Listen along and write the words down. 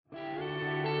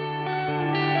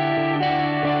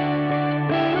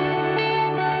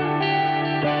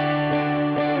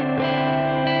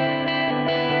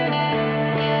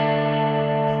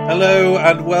Hello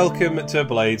and welcome to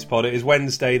Blades Pod. It is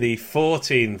Wednesday the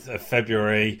 14th of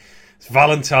February. It's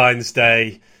Valentine's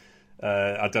Day.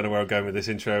 I don't know where I'm going with this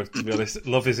intro, to be honest.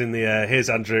 Love is in the air. Here's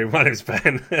Andrew. My name's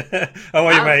Ben. How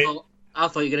are you, mate? I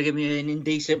thought you were going to give me an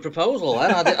indecent proposal.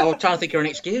 I was trying to think of an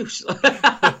excuse.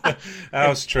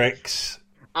 How's tricks?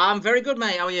 I'm very good,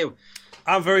 mate. How are you?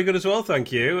 I'm very good as well,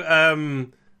 thank you.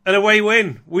 An away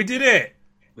win. We did it.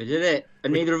 We did it,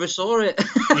 and neither of us saw it.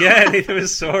 Yeah, neither of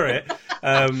us saw it.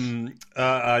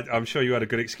 I'm sure you had a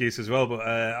good excuse as well, but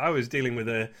I was dealing with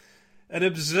an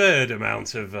absurd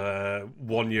amount of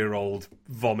 1-year-old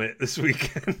vomit this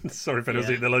weekend. Sorry if I was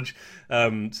eating the lunch,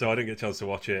 so I didn't get a chance to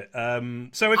watch it.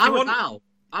 So if you want...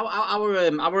 I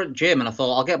were at the gym and I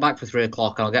thought I'll get back for 3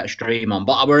 o'clock and I'll get a stream on,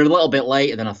 but I were a little bit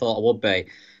later than I thought I would be.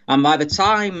 And by the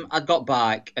time I got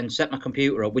back and set my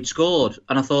computer up, we'd scored,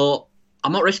 and I thought,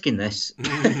 I'm not risking this.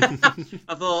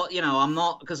 I thought, I'm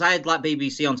not, because I had like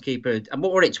BBC on to keep it.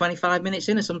 What were it, 25 minutes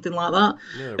in or something like that?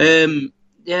 Yeah,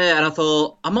 right. And I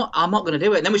thought I'm not going to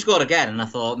do it. And then we scored again, and I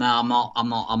thought, no, I'm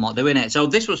not doing it. So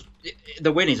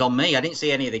the win is on me. I didn't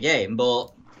see any of the game, but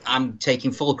I'm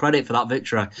taking full credit for that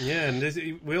victory. Yeah,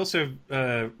 and we also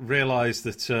realised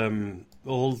that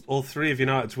all three of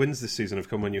United's wins this season have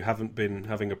come when you haven't been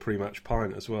having a pre-match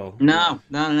pint as well. No,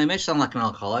 they may sound like an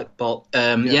alcoholic, but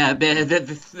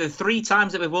the 3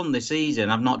 times that we've won this season,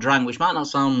 I've not drank, which might not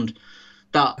sound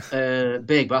that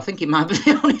big, but I think it might be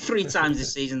the only 3 times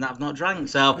this season that I've not drank.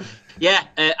 So,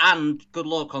 and good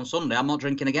luck on Sunday, I'm not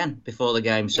drinking again before the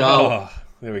game. So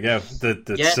there we go.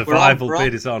 The survival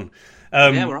bid is on.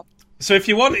 We're on. So if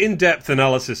you want in-depth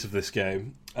analysis of this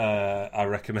game, I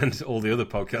recommend all the other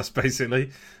podcasts,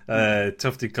 basically.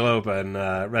 Tufty Club and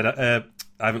Red. I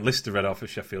haven't listed Red Office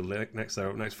Sheffield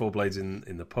next 4 Blades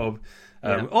in the pub.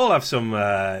 All have some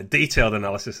detailed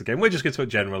analysis of the game. We're just going to talk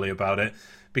generally about it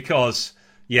because,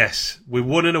 yes, we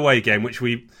won an away game, which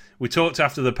we talked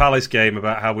after the Palace game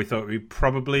about how we thought we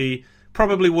probably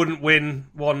wouldn't win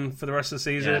one for the rest of the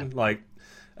season. Yeah.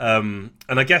 And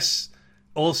I guess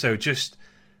also just...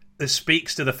 This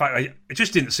speaks to the fact I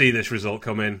just didn't see this result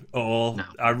coming at all. No.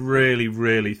 I really,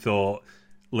 really thought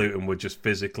Luton would just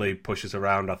physically push us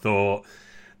around. I thought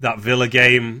that Villa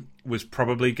game was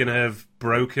probably going to have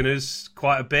broken us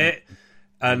quite a bit.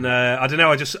 And I don't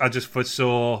know, I just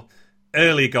foresaw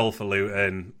early goal for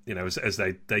Luton, as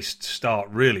they start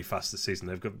really fast this season.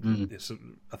 They've got,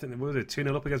 I think they were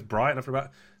 2-0 up against Brighton after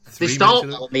about 3 minutes. They start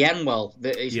on the end well.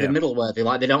 It's the middle where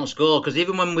they don't score. Because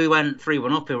even when we went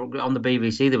 3-1 up on the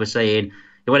BBC, they were saying,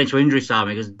 they went into injury time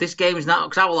because this game is not,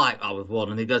 because I was like, we've won.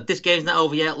 And they go, this game's not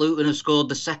over yet. Luton has scored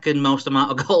the second most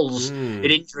amount of goals in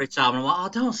injury time. And I'm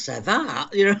like, don't say that.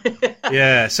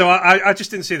 Yeah, so I just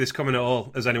didn't see this coming at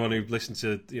all, as anyone who listened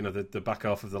to the back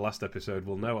half of the last episode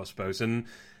will know, I suppose. And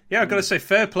yeah, I've got to say,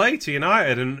 fair play to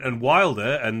United and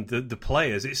Wilder and the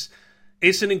players.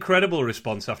 It's an incredible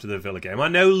response after the Villa game. I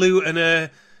know Luton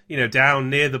are down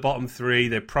near the bottom 3.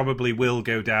 They probably will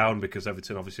go down because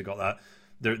Everton obviously got that.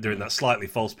 They're in that slightly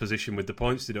false position with the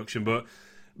points deduction, but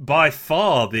by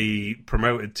far the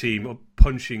promoted team are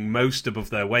punching most above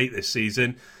their weight this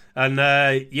season. And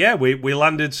we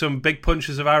landed some big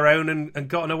punches of our own and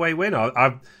got an away win.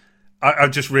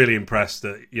 I'm just really impressed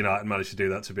that United managed to do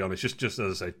that, to be honest. Just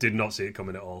as I say, did not see it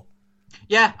coming at all.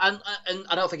 Yeah, and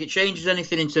I don't think it changes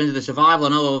anything in terms of the survival. I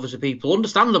know obviously people,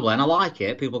 understandably, and I like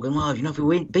it, people going, if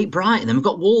we beat Brighton, then we've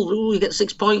got Wolves, you get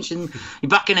 6 points and you're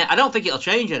back in it. I don't think it'll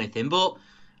change anything, but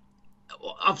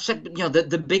I've said,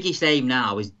 the biggest aim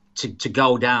now is to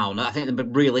go down. I think the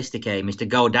realistic aim is to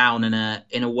go down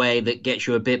in a way that gets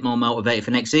you a bit more motivated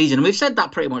for next season. And we've said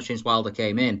that pretty much since Wilder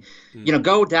came in.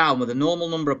 Go down with a normal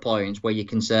number of points where you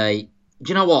can say, do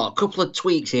you know what, a couple of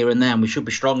tweaks here and there and we should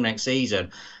be strong next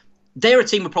season. They're a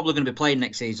team we're probably going to be playing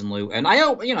next season, Luton. I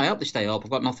hope they stay up. I've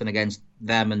got nothing against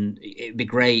them, and it'd be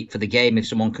great for the game if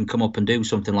someone can come up and do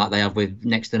something like they have with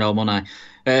next to no money.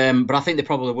 But I think they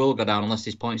probably will go down unless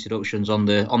there's points deductions on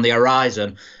the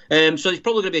horizon. So it's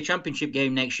probably going to be a championship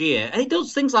game next year, and it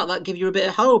does things like that give you a bit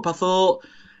of hope. I thought,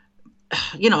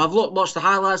 I've watched the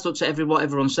highlights, looked at what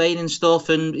everyone's saying and stuff,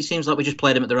 and it seems like we just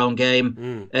played them at their own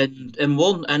game and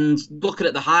won. And looking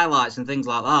at the highlights and things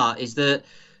like that, is that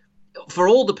for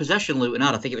all the possession Luton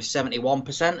had, I think it was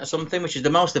 71% or something, which is the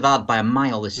most they've had by a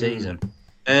mile this season.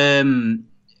 I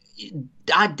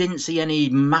didn't see any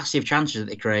massive chances that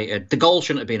they created. The goal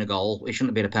shouldn't have been a goal. It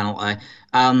shouldn't have been a penalty.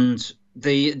 And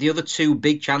the other 2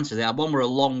 big chances they had, one were a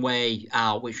long way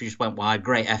out, which just went wide.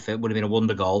 Great effort, would have been a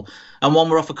wonder goal. And one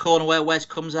were off a corner where Wes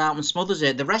comes out and smothers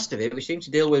it. The rest of it, we seem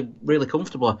to deal with really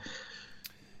comfortably.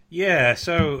 Yeah,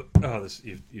 so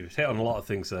you've hit on a lot of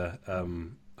things there.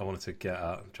 I wanted to get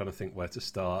at. I'm trying to think where to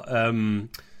start.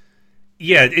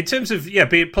 Yeah, in terms of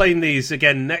playing these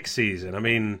again next season, I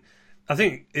mean, I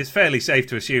think it's fairly safe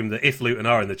to assume that if Luton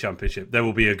are in the Championship, there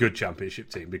will be a good Championship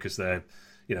team because they're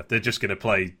just going to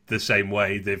play the same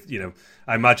way.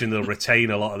 I imagine they'll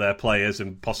retain a lot of their players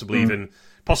and possibly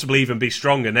even be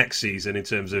stronger next season in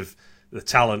terms of the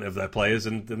talent of their players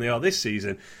than they are this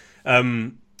season.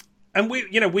 And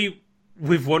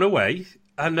we've won away.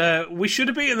 And we should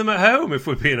have beaten them at home, if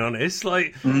we're being honest.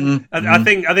 I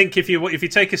think if you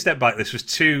take a step back, this was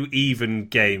 2 even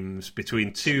games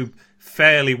between 2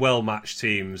 fairly well matched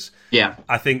teams. Yeah,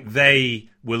 I think they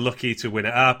were lucky to win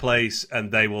at our place,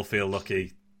 and they will feel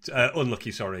unlucky,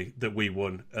 that we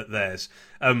won at theirs.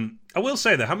 I will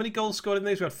say though, how many goals scored in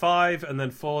these? We had 5 and then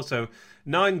 4, so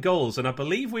 9 goals, and I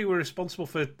believe we were responsible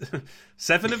for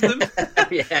 7 of them.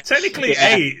 Technically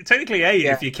 8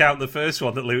 if you count the first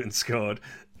one that Luton scored.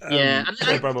 And I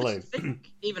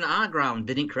think even at our ground,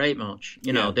 they didn't create much.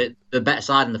 The better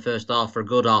side in the first half for a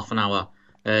good half an hour.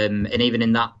 And even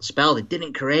in that spell, they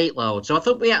didn't create loads. So I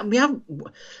thought we have. I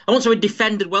won't say we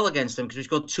defended well against them because we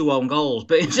scored 2 own goals.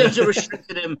 But in terms of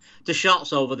restricting them to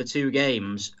shots over the 2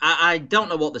 games, I don't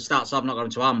know what the stats are. I'm not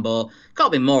going to hand, but got to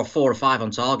be more 4 or 5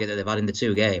 on target that they've had in the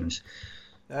 2 games.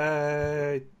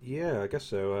 I guess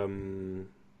so.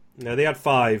 No, they had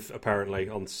 5 apparently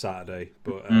on Saturday,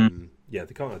 but they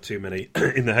can't have too many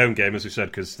in the home game, as we said,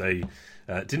 because they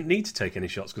didn't need to take any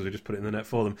shots because we just put it in the net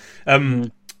for them.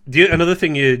 Another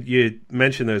thing you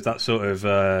mentioned there is that sort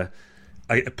of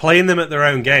playing them at their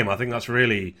own game. I think that's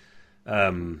really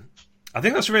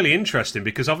interesting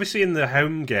because obviously in the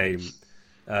home game,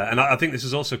 and I think this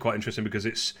is also quite interesting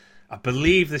because I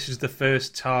believe this is the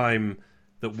first time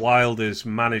that Wilder's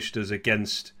managed us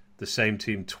against the same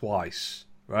team twice.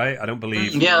 Right? I don't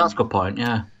believe... Yeah, that's a good point.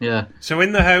 Yeah. So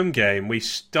in the home game, we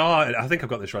started... I think I've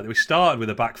got this right. We started with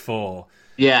a back 4.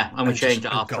 Yeah, and we changed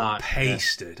it after got that.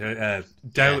 Pasted.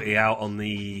 Doughty out on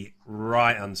the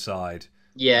right-hand side.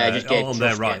 Yeah, just on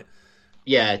their right.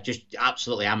 Yeah, just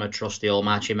absolutely hammered Trusty all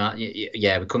match him.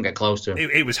 Yeah, we couldn't get close to him.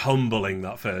 It was humbling,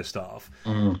 that first half.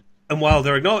 And while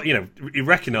they're not... he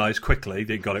recognised quickly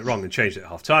they got it wrong and changed it at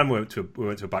half-time. We went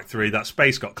to a back 3. That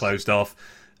space got closed off.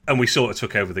 And we sort of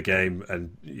took over the game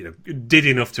and did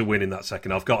enough to win in that second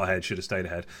half. Got ahead, should have stayed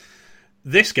ahead.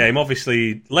 This game,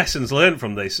 obviously, lessons learned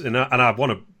from this, and I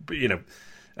want to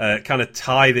kind of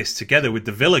tie this together with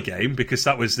the Villa game because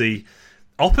that was the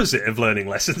opposite of learning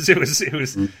lessons. It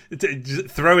was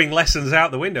throwing lessons out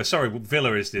the window. Sorry,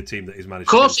 Villa is the team that is managed.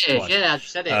 Of course, it is. Yeah, I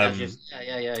just said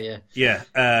it.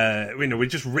 Yeah. We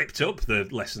just ripped up the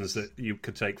lessons that you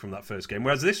could take from that first game.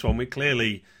 Whereas this one,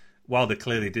 Wilder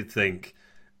clearly did think.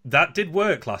 That did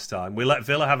work last time. We let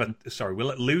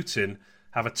Luton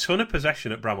have a ton of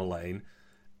possession at Bramall Lane,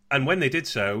 and when they did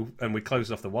so, and we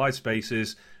closed off the wide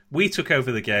spaces, we took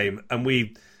over the game, and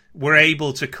we were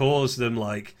able to cause them,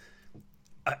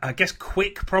 I guess,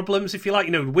 quick problems, if you like.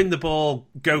 Win the ball,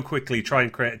 go quickly, try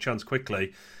and create a chance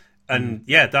quickly, and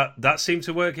that seemed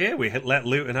to work here. We let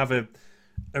Luton have a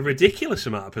ridiculous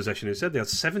amount of possession. Instead, they had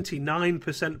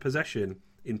 79% possession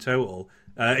in total.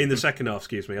 In the second half,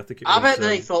 excuse me. I bet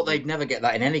they thought they'd never get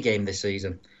that in any game this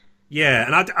season. Yeah,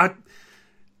 and I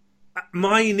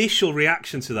my initial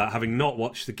reaction to that, having not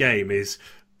watched the game, is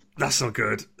that's not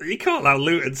good. You can't allow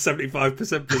Luton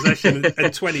 75% possession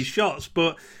and 20 shots.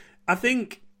 But I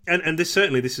think, and this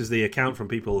is the account from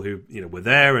people who were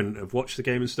there and have watched the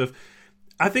game and stuff.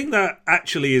 I think that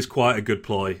actually is quite a good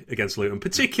ploy against Luton,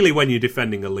 particularly when you're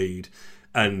defending a lead.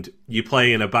 And you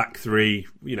play in a back 3,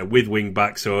 with wing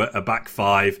backs or a back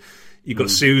 5. You've got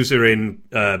Souza in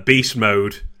beast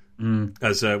mode,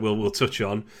 as we'll touch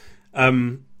on.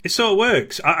 It sort of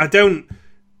works. I don't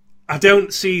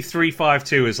see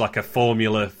 3-5-2 as like a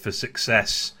formula for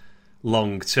success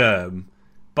long term,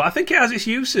 but I think it has its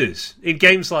uses in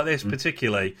games like this,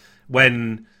 particularly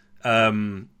when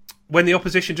the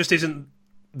opposition just isn't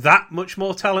that much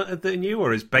more talented than you,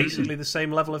 or is basically the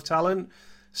same level of talent.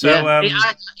 So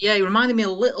it reminded me a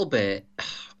little bit.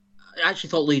 I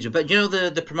actually thought Leeds were, but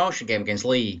the promotion game against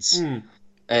Leeds,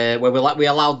 where we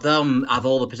allowed them have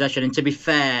all the possession. And to be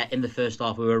fair, in the first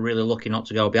half we were really lucky not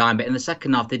to go behind. But in the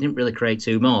second half they didn't really create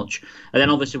too much. And then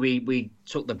obviously we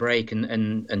took the break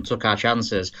and took our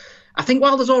chances. I think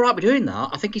Wilder's all right with doing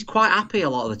that. I think he's quite happy a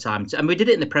lot of the time. And we did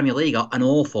it in the Premier League an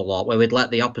awful lot, where we'd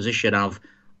let the opposition have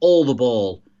all the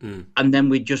ball. And then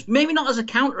we just, maybe not as a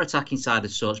counter-attacking side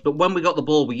as such, but when we got the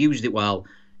ball, we used it well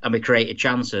and we created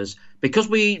chances. Because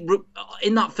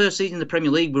in that first season in the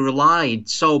Premier League, we relied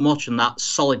so much on that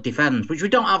solid defence, which we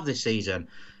don't have this season.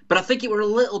 But I think it were a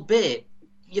little bit,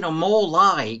 more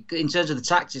like, in terms of the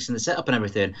tactics and the setup and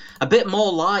everything, a bit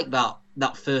more like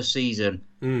that first season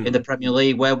in the Premier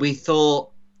League, where we thought,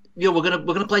 we're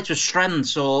gonna play to a strength.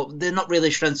 So they're not really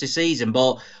strengths this season,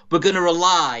 but we're going to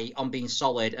rely on being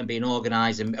solid and being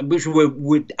organised, and which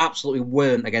we absolutely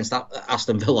weren't against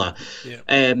Aston Villa. Yeah.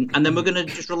 And then we're going to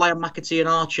just rely on McAtee and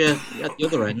Archer at the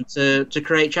other end to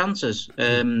create chances.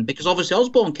 Because obviously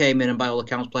Osborn came in and by all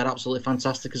accounts played absolutely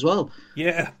fantastic as well.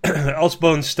 Yeah,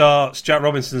 Osborn starts. Jack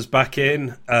Robinson's back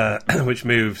in, which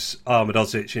moves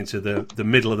Ahmedhodzic into the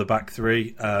middle of the back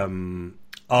three.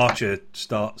 Archer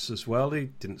starts as well. He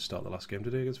didn't start the last game,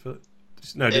 did he, against Villa?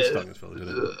 No, he did start against Villa,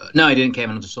 didn't he? No, he didn't. Came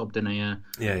in as a sub, didn't he?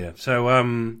 Yeah. So,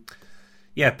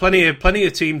 plenty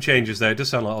of team changes there. It does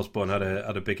sound like Osborn had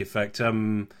a big effect.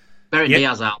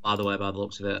 Diaz out, by the way, by the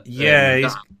looks of it. Yeah,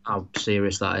 how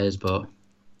serious that is, but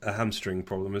a hamstring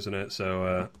problem, isn't it?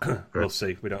 So we'll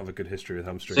see. We don't have a good history with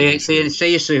hamstrings.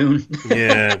 See you soon.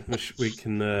 Yeah, which we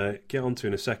can get onto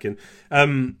in a second.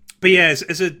 But yeah,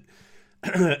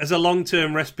 as a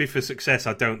long-term recipe for success,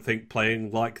 I don't think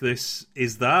playing like this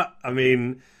is that. I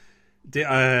mean,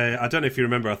 I don't know if you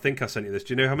remember. I think I sent you this.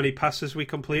 Do you know how many passes we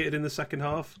completed in the second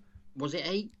half? Was it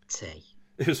 80?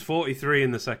 It was 43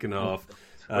 in the second half.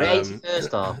 80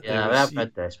 first half. Yeah, I've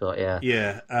read this, but yeah.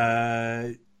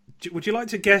 Yeah. Would you like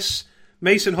to guess?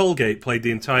 Mason Holgate played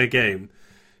the entire game.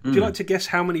 Would you like to guess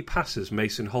how many passes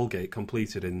Mason Holgate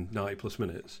completed in 90-plus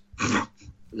minutes?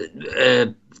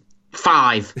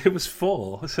 5. It was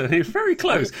 4, so he was very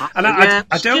close. And I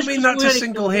don't mean that to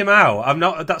single him out. I'm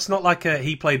not. That's not like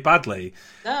he played badly.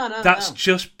 No. That's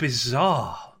just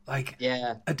bizarre. Like,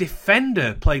 a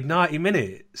defender played 90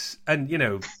 minutes, and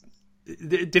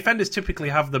defenders typically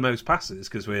have the most passes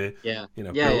because we're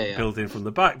building from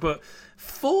the back. But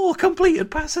 4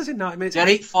 completed passes in 90 minutes. Get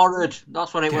it forward.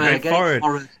 That's what it was. Get it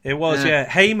forward. It was. Yeah.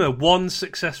 Hamer 1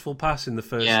 successful pass in the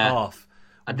first half.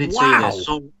 I did see this.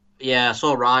 I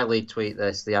saw Riley tweet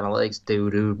this, the analytics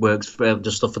dude who works for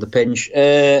just stuff for the Pinch. He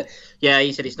said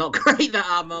it's not great that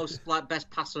our most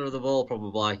best passer of the ball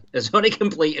probably has only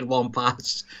completed 1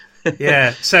 pass.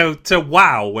 Yeah, so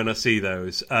wow when I see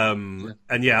those. And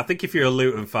I think if you're a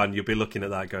Luton fan, you'll be looking at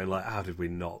that going like, how did we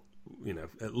not,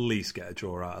 at least get a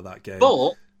draw out of that game?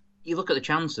 But you look at the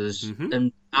chances,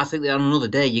 and I think that on another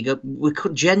day, we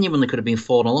could have been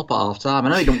 4-0 up at half time. I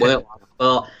know it didn't work like that,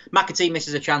 but McAtee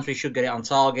misses a chance where he should get it on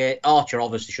target. Archer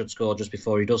obviously should score just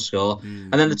before he does score.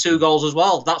 And then the 2 goals as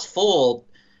well. That's 4.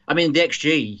 I mean, the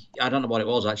XG, I don't know what it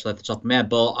was actually at the top of my head,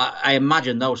 but I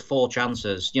imagine those 4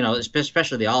 chances,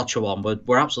 especially the Archer one,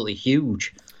 were absolutely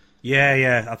huge.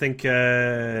 Yeah. I think, we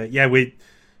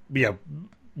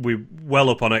well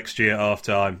up on XG at half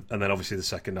time, and then obviously the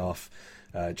second half.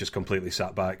 Just completely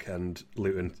sat back, and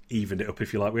Luton evened it up,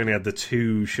 if you like. We only had the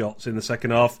 2 shots in the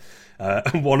second half,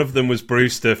 and one of them was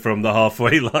Brewster from the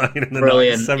halfway line in the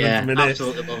 97th minute.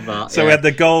 Absolutely love that. So we had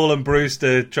the goal and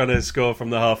Brewster trying to score from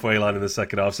the halfway line in the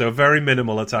second half. So a very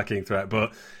minimal attacking threat,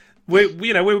 but we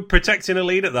were protecting a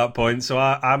lead at that point. So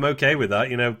I'm okay with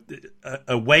that.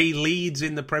 Away leads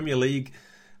in the Premier League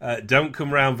don't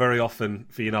come round very often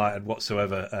for United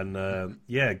whatsoever, and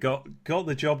got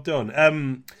the job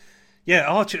done.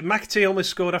 Archer McAtee almost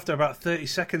scored after about 30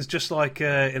 seconds, just like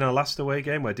in our last away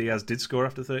game where Diaz did score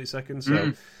after 30 seconds.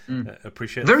 So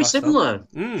appreciate very similar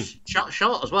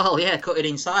shot as well. Yeah, cut it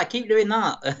inside. Keep doing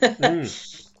that.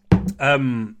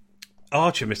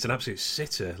 Archer missed an absolute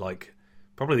sitter, like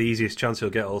probably the easiest chance he'll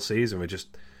get all season. We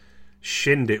just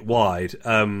shinned it wide.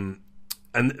 And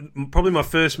probably my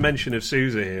first mention of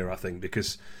Souza here, I think,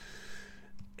 because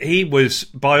he was,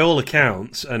 by all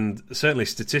accounts, and certainly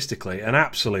statistically, an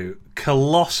absolute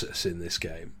colossus in this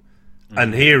game.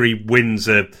 And here he wins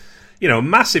a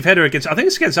massive header against, I think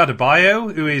it's against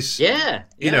Adebayo, who is,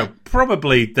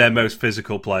 probably their most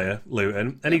physical player,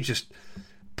 Luton. And he just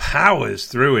powers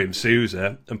through him,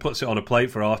 Souza, and puts it on a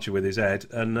plate for Archer with his head.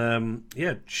 And,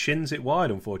 shins it wide,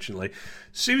 unfortunately.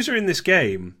 Souza in this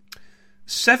game,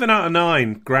 7 out of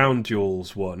 9 ground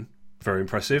duels won. Very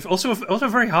impressive. Also a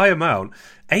very high amount.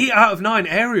 8 out of 9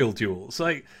 aerial duels.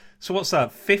 So what's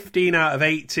that? 15 out of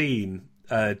 18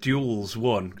 duels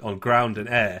won on ground and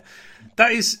air.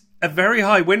 That is a very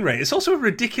high win rate. It's also a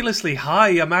ridiculously high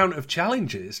amount of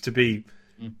challenges to be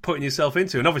putting yourself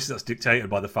into, and obviously that's dictated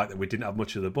by the fact that we didn't have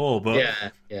much of the ball. But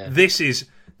this is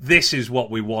what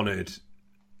we wanted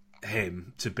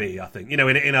him to be. I think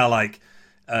in our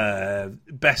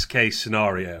best case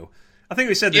scenario. I think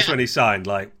we said this when he signed.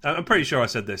 I'm pretty sure I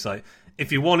said this.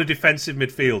 If you want a defensive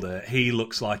midfielder, he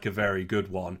looks like a very good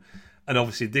one. And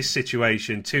obviously, this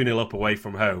situation, 2-0 up away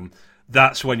from home,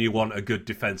 that's when you want a good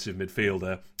defensive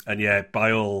midfielder. And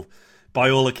by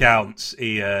all accounts,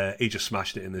 he just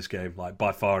smashed it in this game.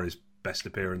 By far his best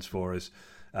appearance for us.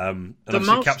 And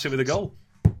obviously caps it with a goal.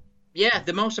 Yeah,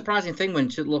 the most surprising thing when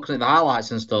looking at the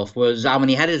highlights and stuff was how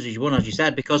many headers he's won, as you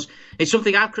said, because it's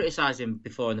something I've criticised him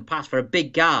before in the past. For a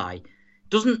big guy,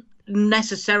 doesn't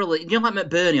necessarily, like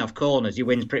McBurnie off corners, he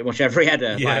wins pretty much every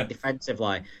header, like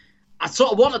defensively. I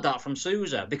sort of wanted that from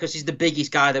Souza because he's the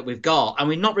biggest guy that we've got, and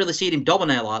we've not really seen him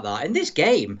dominate like that. In this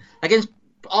game, against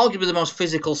arguably the most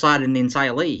physical side in the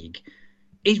entire league,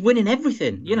 he's winning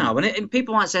everything, and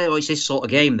people might say, oh, it's his sort of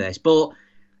game, this, but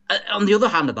on the other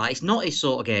hand of that, it's not his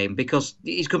sort of game because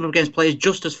he's coming up against players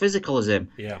just as physical as him.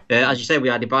 Yeah. As you say, we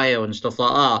had Adebayo and stuff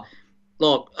like that.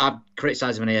 Look, I've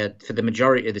criticised him here for the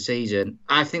majority of the season.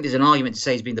 I think there's an argument to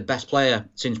say he's been the best player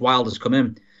since Wilder's come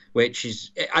in, which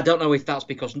is, I don't know if that's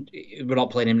because we're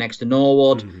not playing him next to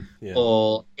Norwood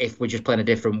or if we're just playing a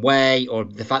different way or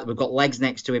the fact that we've got legs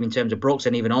next to him in terms of Brooks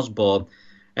and even Osborn.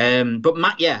 But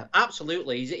Matt, yeah,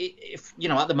 absolutely.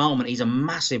 At the moment, he's a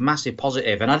massive, massive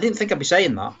positive, and I didn't think I'd be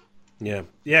saying that.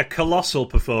 Yeah, colossal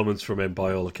performance from him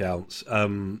by all accounts.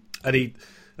 And he,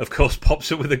 of course,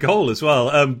 pops up with a goal as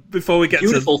well. Before we get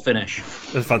beautiful finish,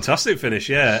 a fantastic finish.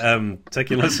 Yeah,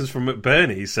 taking lessons from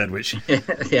McBurnie, he said, which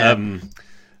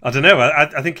I don't know.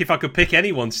 I think if I could pick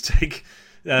anyone to take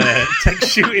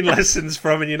shooting lessons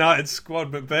from a United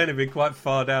squad, McBurnie would be quite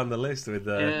far down the list with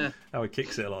how he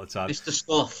kicks it a lot of times. Mr.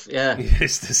 Scuff, yeah.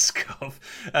 Mr. Scuff.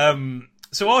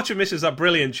 So Archer misses that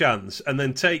brilliant chance and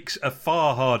then takes a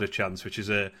far harder chance, which is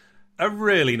a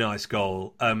really nice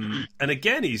goal. And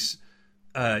again, he's,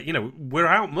 we're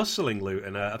out muscling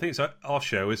Luton. I think it's our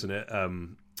show, isn't it?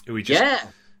 Who he just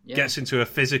gets into a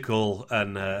physical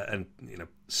and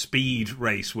speed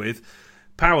race with.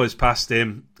 Powers past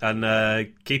him,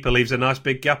 and keeper leaves a nice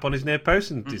big gap on his near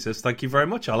post, and he says, "Thank you very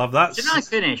much. I'll have that." It's a nice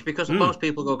finish because most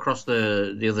people go across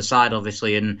the other side,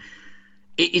 obviously, and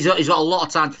he's got a lot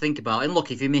of time to think about. And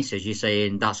look, if he misses, you're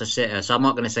saying that's a sitter. So I'm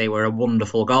not going to say we're a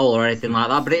wonderful goal or anything like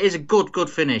that, but it is a good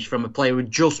finish from a player who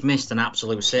just missed an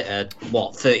absolute sitter.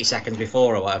 30 seconds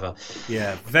before or whatever.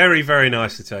 Yeah, very, very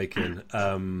nice to take in.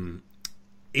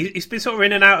 He's been sort of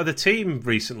in and out of the team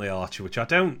recently, Archer, which I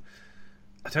don't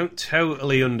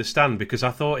totally understand because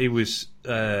I thought he was.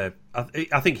 I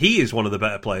think he is one of the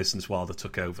better players since Wilder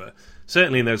took over.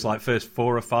 Certainly in those first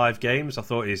 4 or 5 games, I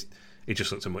thought he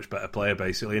just looked a much better player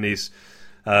basically, and he's.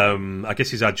 I guess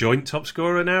he's our joint top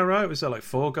scorer now, right? Was that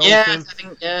 4 goals? Yeah, I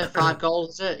think 5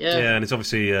 goals. Is it? Yeah. Yeah, and he's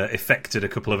obviously effected a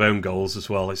couple of own goals as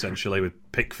well, essentially with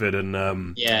Pickford and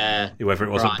whoever it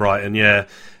was at Brighton. Yeah,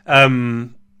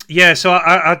 So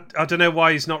I don't know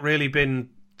why he's not really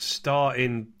been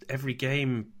starting every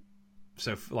game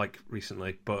so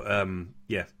recently, but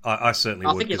I certainly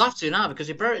would. I think he'll have to now because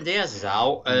if Burton Diaz is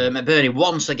out, McBurnie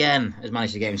once again has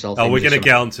managed to get himself. Oh, we're going to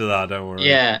get onto that, don't worry.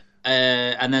 Yeah,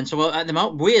 and then so at the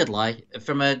moment, weirdly,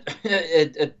 from a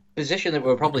position that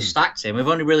we're probably stacked in, we've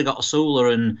only really got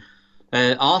Osula and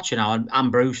Archer now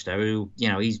and Brewster, who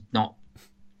he's not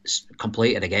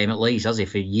completed a game at least, has he,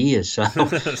 for years? So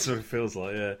that's what it feels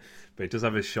like, yeah. But he does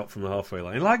have his shot from the halfway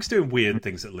line. He likes doing weird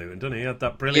things at Luton, doesn't he? He had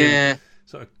that brilliant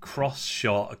sort of cross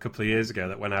shot a couple of years ago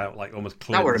that went out almost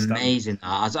clear. That were amazing.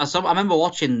 I remember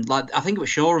watching, I think it was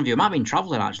Shoreham View. It might have been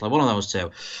Travelling, actually, one of those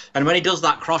two. And when he does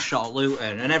that cross shot at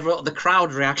Luton, and the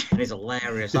crowd reaction is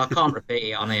hilarious. I can't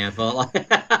repeat it on here, but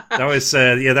that was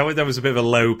that was a bit of a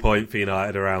low point for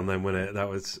United around then, wasn't it? That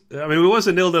was. I mean, it was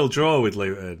a 0-0 draw with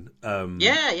Luton. Under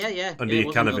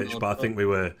Jokanovic, but I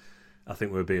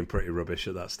think we were being pretty rubbish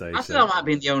at that stage. I think that might have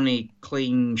been the only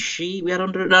clean sheet we had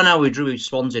under it. No, we drew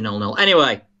Swansea 0-0.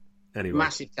 Anyway,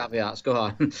 massive caveats. Go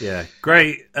on. Yeah,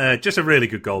 great. Just a really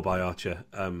good goal by Archer.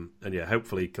 And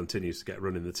hopefully he continues to get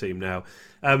run in the team now.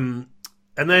 And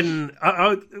then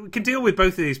we can deal with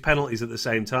both of these penalties at the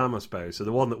same time, I suppose. So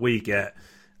the one that we get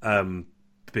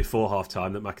before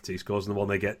half-time that McAtee scores, and the one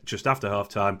they get just after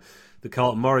half-time that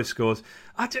Carlton Morris scores.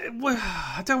 I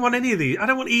don't want any of these. I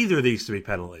don't want either of these to be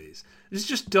penalties. It's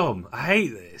just dumb. I hate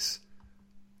this.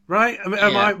 Right?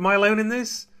 Am I alone in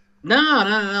this? No,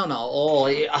 not at all.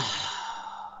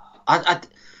 But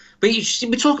we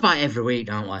talk about it every week,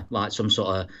 don't we? Like some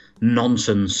sort of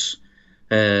nonsense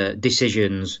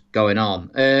decisions going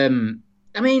on.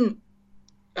 I mean,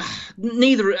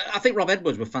 I think Rob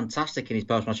Edwards was fantastic in his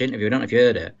post-match interview. I don't know if you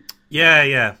heard it.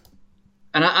 Yeah.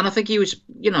 And I think he was,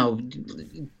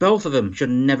 both of them should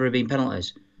never have been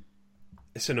penalties.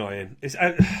 It's annoying.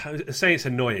 I say it's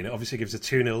annoying. It obviously gives a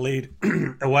 2-0 lead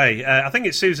away. I think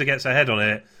it's Souza gets ahead on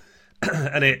it,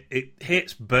 and it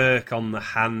hits Burke on the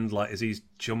hand as he's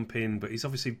jumping, but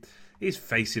he's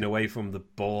facing away from the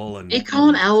ball, and he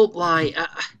can't help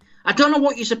I don't know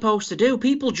what you're supposed to do.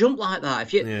 People jump like that.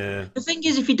 The thing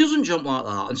is, if he doesn't jump like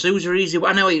that, and Souza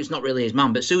I know it's not really his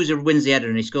man, but Souza wins the header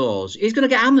and he scores, he's going to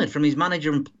get hammered from his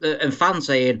manager and fans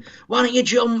saying, "Why don't you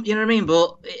jump?" You know what I mean?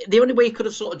 But the only way he could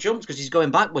have sort of jumped because he's going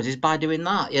backwards is by doing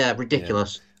that. Yeah,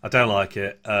 ridiculous. Yeah. I don't like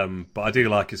it, but I do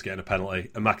like us getting a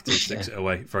penalty. And McAtee sticks it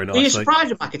away very nicely. Are you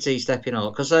surprised with McAtee stepping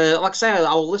up? Because, like I say,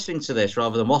 I was listening to this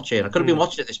rather than watching. I could have been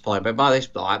watching at this point, but by this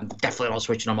point, I'm definitely not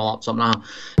switching on my laptop now.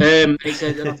 He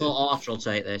said, and I thought, Archer will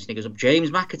take this. And he goes up,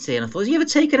 James McAtee. And I thought, has he ever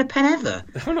taken a pen ever?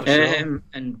 I'm not sure.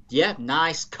 And yeah,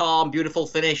 nice, calm, beautiful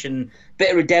finish and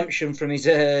bit of redemption from his,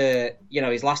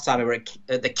 his last time over at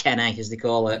the Kenny, as they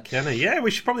call it. Kenny, yeah, we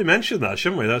should probably mention that,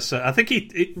 shouldn't we? That's. I think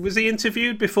he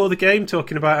interviewed before the game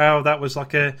talking about how that was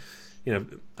like a,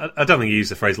 I don't think he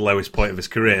used the phrase lowest point of his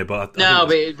career, but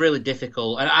but it's really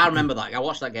difficult. And I remember that I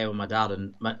watched that game with my dad,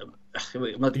 and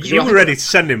you were ready to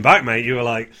send him back, mate. You were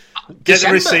like, get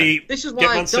the receipt, this is get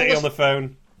Man City on the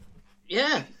phone.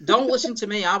 Yeah, don't listen to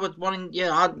me. I was wanting,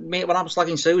 when I was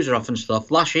slagging Souza off and stuff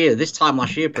this time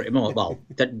last year, pretty much. Well,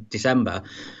 December,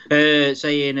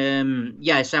 saying, Sam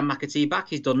McAtee back.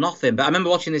 He's done nothing. But I remember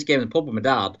watching this game in the pub with my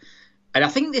dad, and I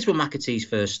think this was McAtee's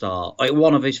first start, like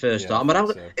one of his first start. But I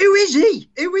was like, who is he?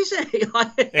 Who is he? He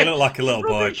looked like a little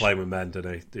boy playing with men,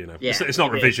 didn't he? It's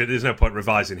not revision. There's no point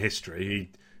revising history.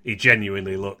 He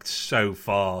genuinely looked so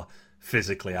far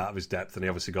physically out of his depth, and he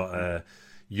obviously got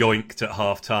yoinked at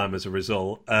half time as a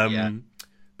result.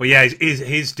 But yeah,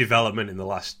 his development in the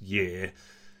last year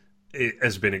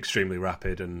has been extremely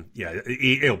rapid, and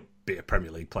he'll be a Premier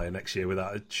League player next year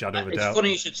without a shadow of a doubt. It's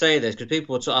funny you should say this because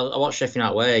people I watched Sheffield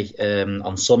United Way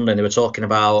on Sunday and they were talking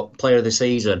about player of the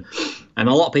season, and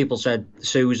a lot of people said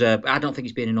Souza. I don't think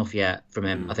it's been enough yet from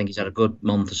him. I think he's had a good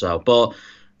month or so, but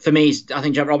for me, I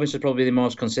think Jack Robinson is probably the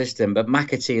most consistent, but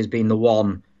McAtee has been the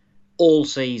one all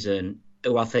season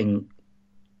who I think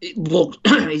he's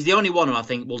the only one who I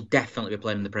think will definitely be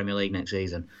playing in the Premier League next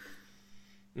season.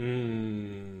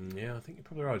 Yeah, I think you're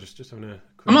probably right. Just having a.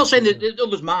 I'm not saying that the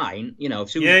others mine.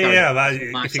 If you're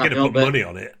going to put money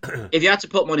on it, if you had to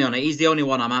put money on it, he's the only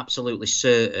one I'm absolutely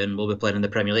certain will be playing in the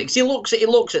Premier League. Because he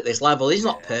looks at this level. He's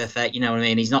not perfect. You know what I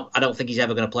mean? He's not. I don't think he's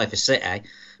ever going to play for City,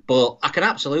 but I can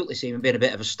absolutely see him being a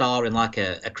bit of a star in like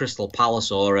a Crystal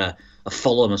Palace or a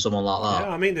Fulham or someone like that.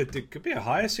 Yeah, I mean, there could be a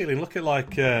higher ceiling. Look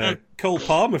at Cole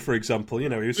Palmer, for example. He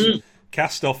was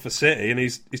cast off for City, and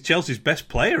he's Chelsea's best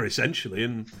player essentially.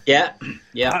 And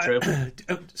true.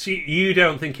 So you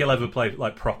don't think he'll ever play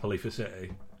like properly for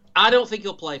City? I don't think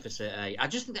he'll play for City. I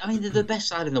mean, they're the best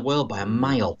side in the world by a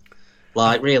mile.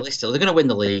 Like realistically, they're going to win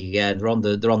the league again. They're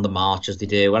on the march as they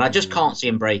do, and I just can't see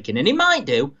him breaking. And he might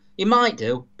do,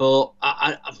 but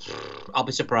I'll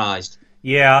be surprised.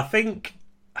 Yeah, I think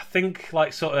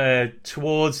like sort of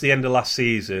towards the end of last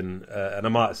season, and I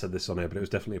might have said this on here, but it was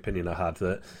definitely an opinion I had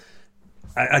that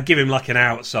I give him like an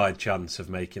outside chance of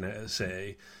making it at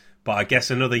City. But I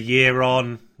guess another year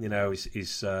on, he's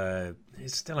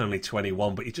still only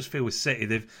 21, but you just feel with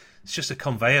City, it's just a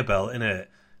conveyor belt, isn't it?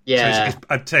 Yeah. So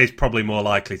I'd say he's probably more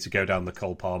likely to go down the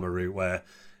Cole Palmer route where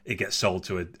it gets sold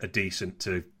to a decent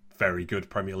to very good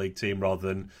Premier League team rather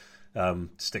than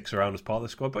sticks around as part of the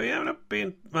squad.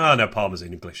 But Palmer's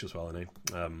in English as well, isn't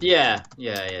he? Yeah.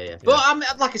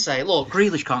 But like I say, look,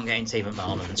 Grealish can't get into even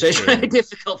Barnum, so it's very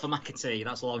difficult for McAtee.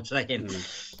 That's all I'm saying.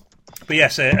 But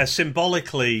yes, a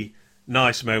symbolically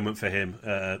nice moment for him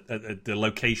at the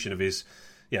location of his,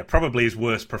 probably his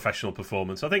worst professional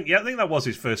performance. I think that was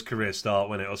his first career start,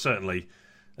 wasn't it? Or certainly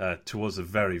towards the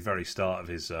very, very start of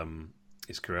his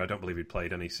career. I don't believe he'd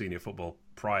played any senior football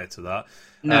prior to that.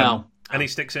 No. And he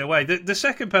sticks it away. The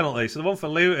second penalty, so the one for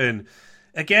Luton,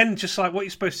 again, just like what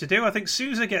you're supposed to do. I think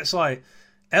Souza gets like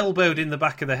elbowed in the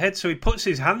back of the head, so he puts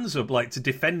his hands up like to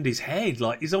defend his head.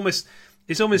 Like he's almost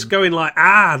going like,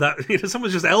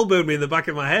 someone's just elbowed me in the back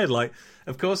of my head. Like,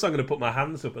 of course I'm going to put my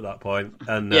hands up at that point.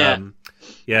 And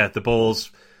the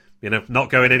ball's not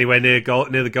going anywhere near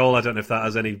the goal. I don't know if that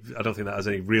has any. I don't think that has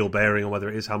any real bearing on whether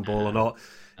it is handball or not.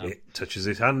 It touches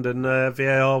his hand, and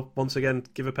VAR once again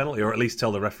give a penalty, or at least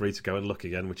tell the referee to go and look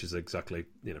again, which is exactly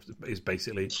is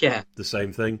basically the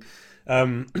same thing.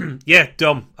 Dumb.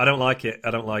 I don't like it.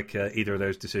 I don't like either of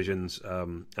those decisions,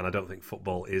 and I don't think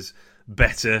football is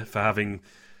better for having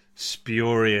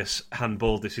spurious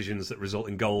handball decisions that result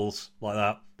in goals like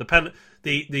that.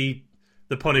 The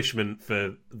punishment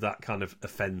for that kind of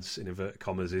offence in inverted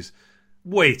commas is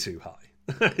way too high.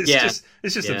 It's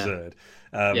just absurd.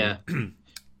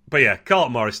 But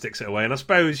Carlton Morris sticks it away, and I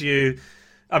suppose even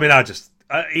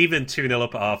 2-0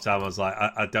 up at half time, I was like,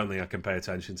 I don't think I can pay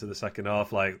attention to the second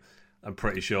half. Like, I'm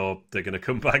pretty sure they're going to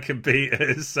come back and beat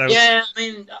us. So yeah, I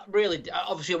mean, really,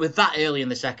 obviously, with that early in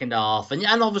the second half, and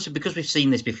obviously because we've seen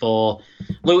this before,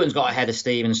 Luton's got ahead of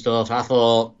steam and stuff. I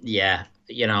thought, yeah,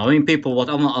 I mean, people.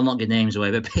 I'm not giving names away,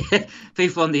 but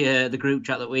people on the group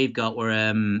chat that we've got were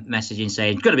messaging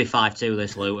saying it's going to be 5-2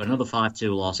 this Luton, another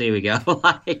 5-2 loss. Here we go.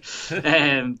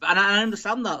 And I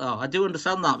understand that though. I do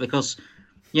understand that because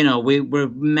we're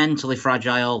mentally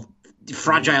fragile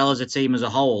as a team as a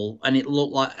whole, and it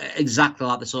looked like exactly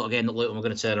like the sort of game that Luton were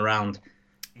going to turn around.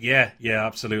 Yeah,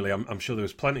 absolutely. I'm sure there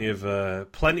was plenty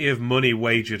of money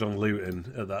wagered on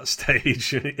Luton at that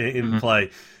stage in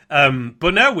play.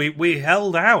 But no, we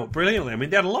held out brilliantly. I mean,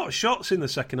 they had a lot of shots in the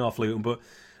second half, Luton, but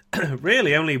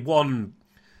really only one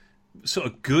sort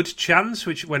of good chance,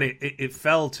 which when it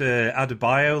fell to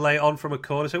Adebayo late on from a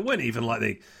corner, so it wasn't even like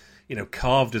they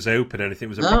carved us open or anything.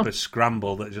 It was a proper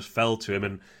scramble that just fell to him,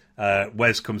 and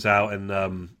Wes comes out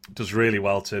and does really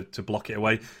well to block it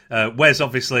away. Wes,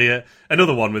 obviously,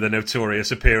 another one with a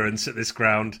notorious appearance at this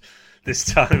ground this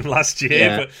time last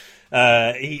year,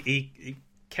 but he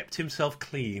kept himself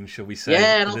clean, shall we say?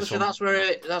 Yeah, and obviously that's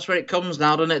where it comes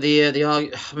now, doesn't it?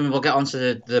 I mean, we'll get on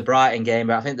to the Brighton game,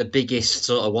 but I think the biggest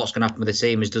sort of what's going to happen with the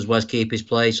team is, does Wes keep his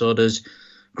place, or does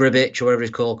Grbic, or whatever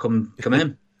he's called, come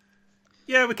in?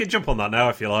 Yeah, we can jump on that now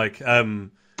if you like.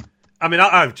 I mean,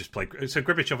 I've just played. So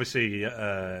Grbic, obviously,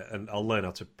 and I'll learn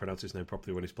how to pronounce his name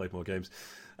properly when he's played more games.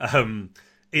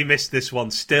 He missed this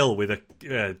one still with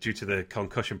due to the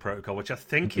concussion protocol, which I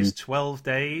think is 12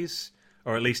 days,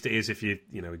 or at least it is if you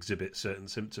exhibit certain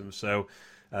symptoms. So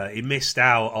he missed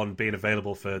out on being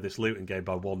available for this Luton game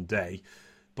by 1 day,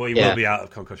 but he will be out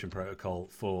of concussion protocol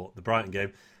for the Brighton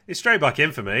game. It's straight back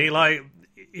in for me. Like,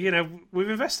 we've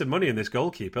invested money in this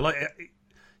goalkeeper. Like,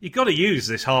 you've got to use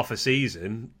this half a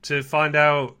season to find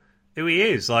out who he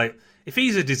is. Like, if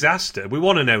he's a disaster, we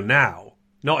want to know now,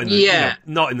 not in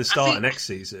the start of next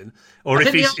season. Or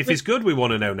if he's good, we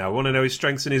want to know now. We want to know his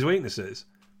strengths and his weaknesses.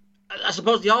 I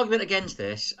suppose the argument against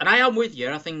this, and I am with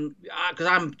you, I think, because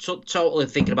I'm totally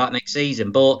thinking about next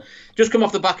season, but just come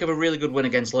off the back of a really good win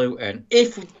against Luton.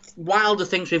 If Wilder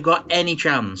thinks we've got any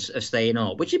chance of staying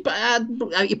up, which he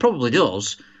probably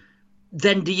does,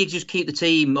 then do you just keep the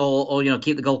team or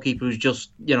keep the goalkeeper who's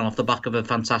just off the back of a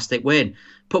fantastic win?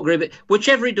 Put Grbic,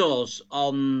 whichever he does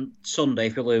on Sunday.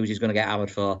 If we lose, he's going to get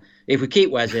hammered for. If we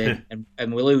keep Wes in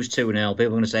and we lose 2-0, people are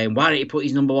going to say, why don't you put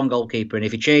his number one goalkeeper in?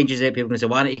 If he changes it, people are going to say,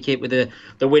 why don't you keep with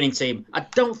the winning team? I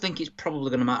don't think it's probably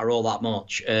going to matter all that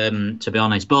much, to be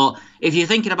honest. But if you're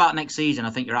thinking about next season, I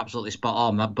think you're absolutely spot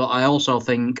on. But I also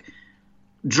think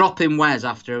dropping Wes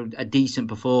after a decent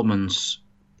performance,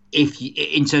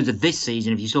 in terms of this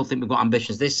season, if you still think we've got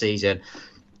ambitions this season,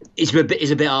 is a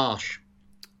bit harsh.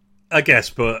 I guess,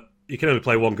 but you can only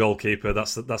play one goalkeeper.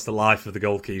 That's the life of the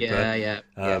goalkeeper. Yeah.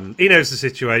 He knows the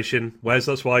situation. Wes,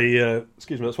 that's why he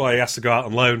has to go out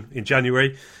on loan in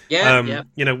January.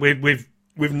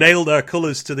 We've nailed our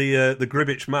colours to the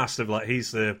Grbic mast of like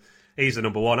he's the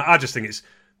number one. I just think it's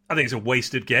a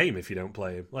wasted game if you don't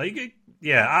play him. Like,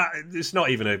 it's not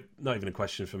even a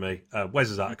question for me. Wes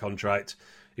is out of contract.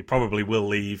 He probably will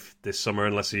leave this summer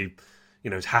unless he,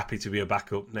 is happy to be a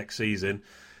backup next season.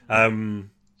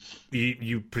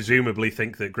 You presumably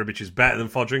think that Grbic is better than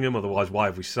Foderingham, otherwise why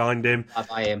have we signed him? I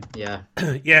buy him, yeah.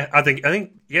 I think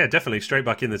definitely straight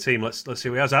back in the team. Let's see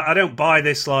who he has. I don't buy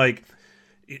this like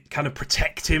kind of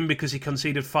protect him because he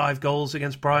conceded 5 goals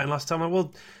against Brighton last time.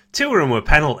 Well, 2 of them were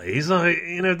penalties. Like,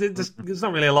 there's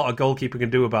not really a lot a goalkeeper can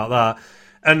do about that.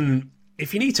 And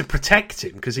if you need to protect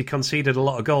him because he conceded a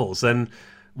lot of goals, then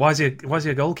why is he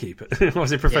a goalkeeper? Why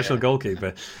is he a professional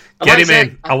goalkeeper? Get him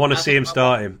in. I want to see him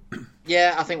start him.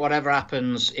 Yeah, I think whatever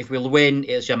happens, if we'll win,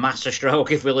 it's a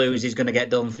masterstroke. If we lose, he's going to get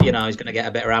done. He's going to get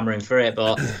a bit of hammering for it.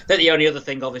 But then the only other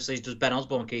thing, obviously, is does Ben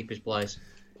Osborn keep his place?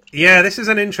 Yeah, this is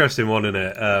an interesting one,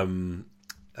 isn't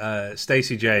it?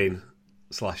 Stacey Jane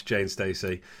 / Jane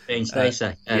Stacey. Jane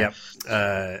Stacey.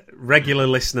 Regular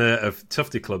listener of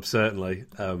Tufty Club, certainly.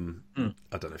 I don't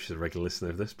know if she's a regular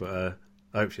listener of this, but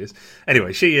I hope she is.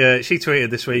 Anyway, she tweeted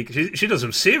this week. She does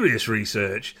some serious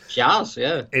research. She has,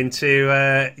 yeah.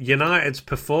 Into United's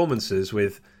performances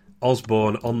with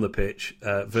Osborn on the pitch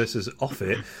versus off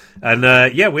it. And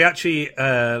we actually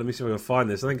let me see if I can find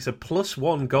this. I think it's a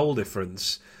 +1 goal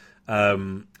difference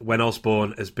when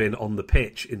Osborn has been on the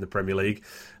pitch in the Premier League,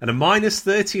 and a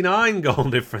 -39 goal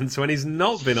difference when he's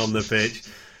not been on the pitch.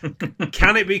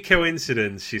 Can it be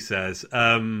coincidence? She says.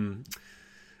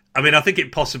 I mean, I think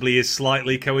it possibly is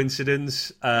slightly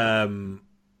coincidence.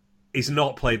 He's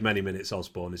not played many minutes,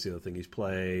 Osborn, is the other thing. He's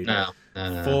played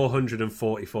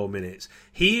 444 minutes.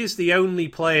 He is the only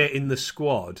player in the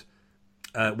squad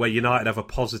where United have a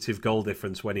positive goal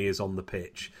difference when he is on the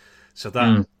pitch. So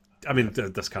that, I mean,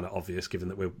 that's kind of obvious given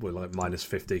that we're like minus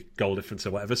 50 goal difference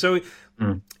or whatever. So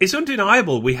it's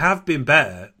undeniable we have been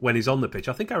better when he's on the pitch.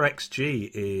 I think our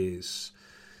XG is...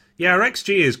 Yeah, our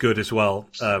XG is good as well.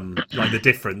 Like the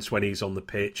difference when he's on the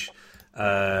pitch.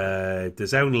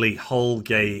 There's only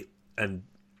Holgate and...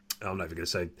 I'm not even going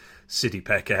to say City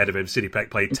Peck ahead of him. City Peck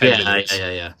played 10 minutes,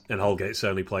 and Holgate's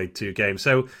only played 2 games.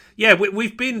 So, yeah,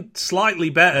 we've been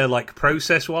slightly better, like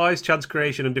process-wise, chance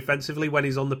creation and defensively when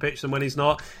he's on the pitch than when he's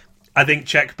not. I think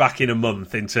check back in a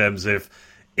month in terms of,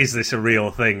 is this a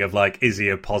real thing of, like, is he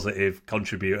a positive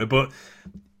contributor? But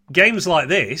games like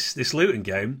this Luton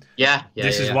game,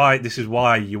 this is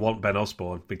why you want Ben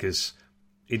Osborn, because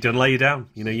he doesn't let you down.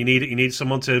 You know, you need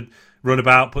someone to run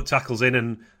about, put tackles in,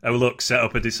 and set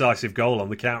up a decisive goal on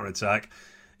the counter attack.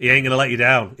 He ain't going to let you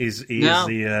down. He's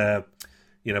the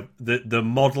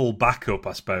model backup,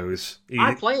 I suppose.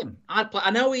 I'd play him. I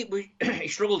know he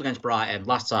struggled against Brighton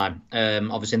last time,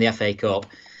 obviously in the FA Cup.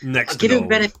 I'd give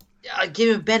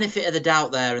him benefit of the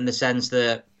doubt there in the sense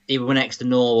that he were next to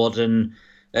Norwood and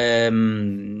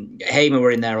Hamer were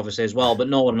in there obviously as well, but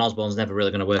Norwood and Osborn's never really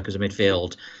going to work as a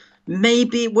midfield.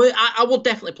 Maybe I would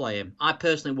definitely play him. I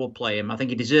personally would play him. I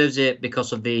think he deserves it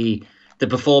because of the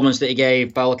performance that he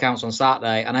gave by all accounts on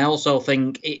Saturday, and I also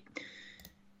think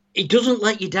it doesn't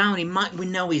let you down. We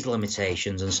know his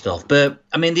limitations and stuff, but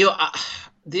I mean the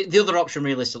other option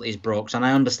realistically is Brooks, and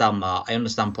I understand that. I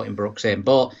understand putting Brooks in,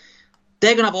 but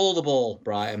they're going to have all the ball,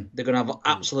 Brighton. They're going to have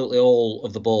absolutely all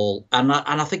of the ball, and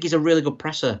I think he's a really good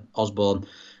presser, Osborn.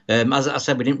 As I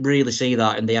said, we didn't really see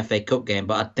that in the FA Cup game,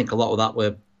 but I think a lot of that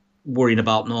were worrying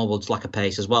about Norwood's lack of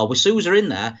pace as well. With Souza in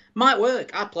there, might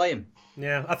work. I'd play him.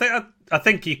 Yeah, I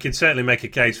think you can certainly make a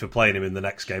case for playing him in the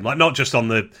next game. Like not just on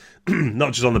the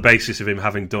basis of him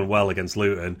having done well against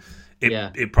Luton.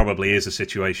 It probably is a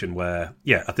situation where,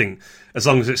 I think as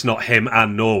long as it's not him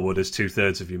and Norwood as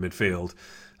 2/3 of your midfield,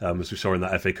 as we saw in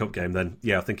that FA Cup game, then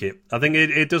I think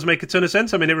it does make a ton of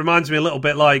sense. I mean, it reminds me a little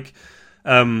bit like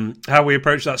how we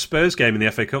approached that Spurs game in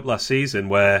the FA Cup last season,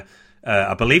 where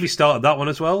I believe he started that one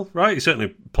as well, right? He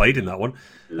certainly played in that one.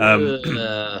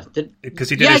 Because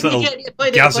he did his little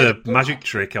Gaza magic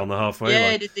trick on the halfway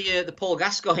line. He did the Paul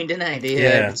Gascoigne, didn't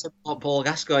he? Paul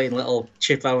Gascoigne little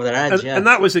chip over their edge. And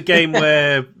that was a game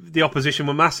where the opposition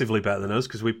were massively better than us,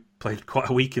 because we played quite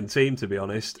a weakened team, to be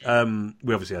honest.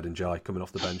 We obviously had Njai coming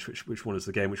off the bench, which won us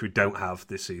the game, which we don't have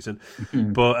this season.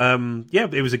 But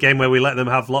it was a game where we let them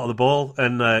have a lot of the ball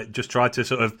and just tried to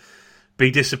sort of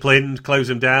be disciplined, close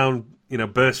them down,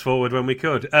 burst forward when we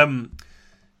could.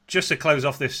 Just to close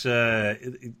off this, some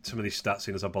of these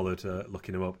stats, as I bothered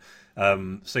looking them up.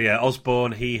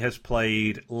 Osborn, he has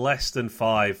played less than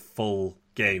 5 full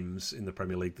games in the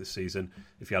Premier League this season,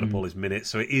 if you add up all his minutes.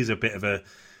 So it is a bit of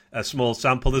a small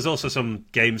sample. There's also some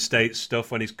game state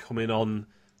stuff when he's coming on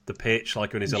the pitch,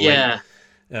 like when he's late.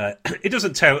 It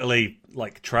doesn't totally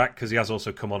track, because he has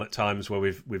also come on at times where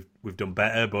we've done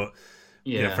better, but.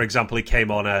 For example, he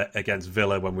came on against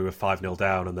Villa when we were 5-0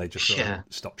 down, and they just sort of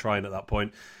stopped trying at that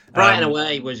point. Brighton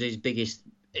away was his biggest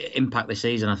impact this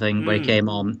season, I think, where he came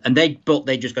on. And they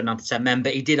just got down to 10 men,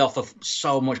 but he did offer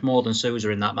so much more than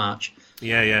Souza in that match.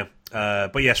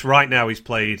 But yes, right now he's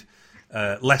played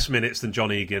less minutes than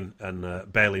John Egan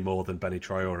and barely more than Benny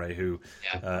Traore, who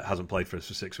hasn't played for us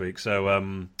for 6 weeks.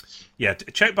 So,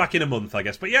 check back in a month, I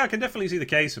guess. But I can definitely see the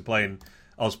case of playing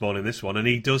Osborn in this one. And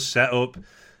he does set up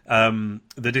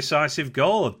the decisive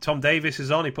goal. Tom Davis is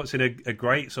on. He puts in a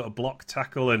great sort of block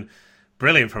tackle, and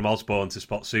brilliant from Osborn to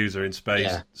spot Souza in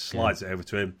space. Slides it over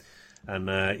to him.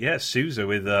 And Souza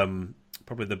with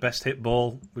probably the best hit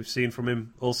ball we've seen from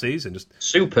him all season. Just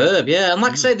superb, yeah. And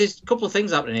like I say, there's a couple of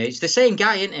things happening here. It's the same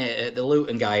guy, isn't it? The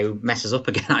Luton guy who messes up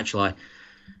again, actually.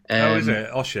 Is it?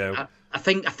 Osho? I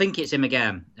think it's him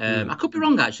again. I could be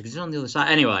wrong, actually, because he's on the other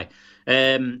side. Anyway.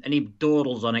 And he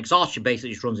dawdles on it. Because Archer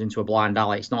basically just runs into a blind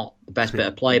alley. It's not the best bit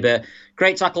of play, but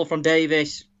great tackle from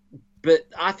Davis. But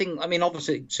I think,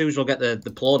 obviously, Souza will get the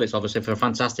plaudits, obviously, for a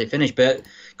fantastic finish. But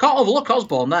can't overlook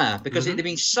Osborn there, because it'd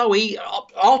been so easy.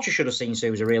 Archer should have seen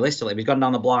Souza realistically. He's gone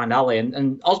down the blind alley,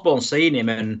 and Osborn's seen him,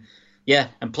 and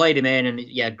played him in,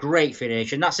 and great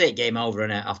finish. And that's it, game over,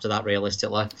 innit, after that,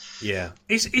 realistically. Yeah.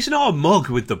 He's not a mug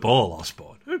with the ball,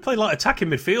 Osborn. He played attacking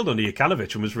midfield under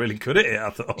Jokanovic and was really good at it, I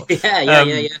thought.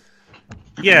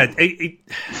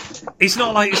 He's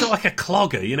not like a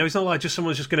clogger, He's not like just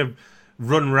someone's just going to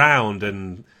run round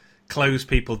and close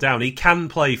people down. He can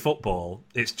play football.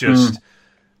 It's just,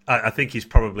 I think he's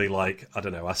probably our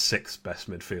 6th best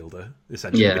midfielder,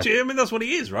 essentially. Which, that's what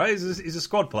he is, right? He's a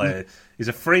squad player. He's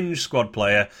a fringe squad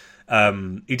player.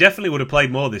 He definitely would have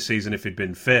played more this season if he'd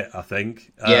been fit, I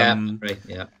think. Yeah.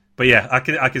 But yeah, I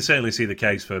can certainly see the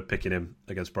case for picking him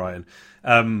against Brighton.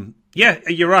 Yeah,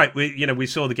 you're right. We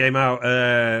saw the game out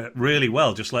really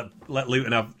well. Just let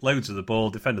Luton have loads of the ball,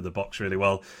 defended the box really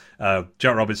well.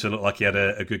 Jack Robinson looked like he had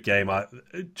a good game. I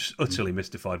just utterly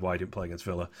mystified why he didn't play against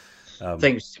Villa. I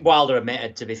think Wilder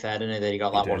admitted, to be fair, didn't he, that he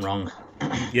got that one wrong.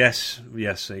 Yes,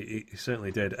 he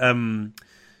certainly did.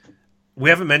 We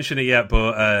haven't mentioned it yet,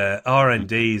 but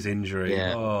RND's injury.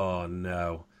 Yeah. Oh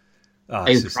no.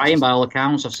 He was crying by all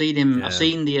accounts. I've seen him. Yeah. I've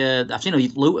seen a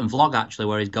Luton vlog actually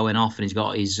where he's going off and he's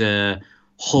got his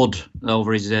hood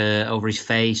over his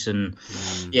face and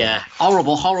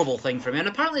horrible thing for him. And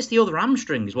apparently it's the other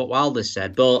hamstring is what Wilder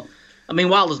said. But I mean,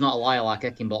 Wilder's not a liar like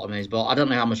Heckingbottom is, but I don't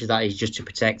know how much of that is just to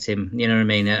protect him. You know what I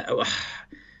mean?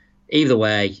 Either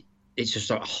way, it's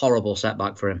just a horrible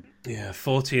setback for him. Yeah,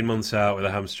 14 months out with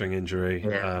a hamstring injury.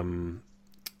 Yeah.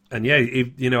 And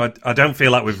yeah, I don't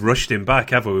feel like we've rushed him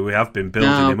back, have we? We have been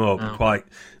building him up quite,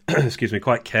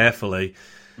 quite carefully.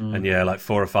 And yeah, like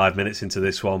 4 or 5 minutes into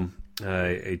this one,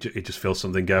 he just feels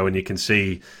something go, and you can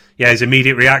see, his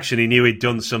immediate reaction. He knew he'd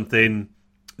done something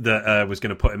that was going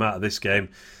to put him out of this game.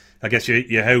 I guess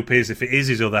your hope is if it is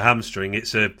his other hamstring,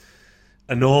 it's a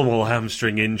normal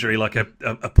hamstring injury, like a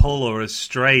pull or a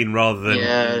strain, rather than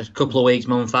a couple of weeks,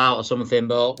 month out or something.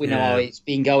 But we know how it's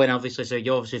been going, obviously. So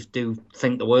you obviously do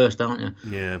think the worst, don't you?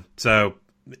 Yeah. So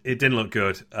it didn't look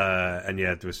good, and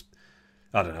there was,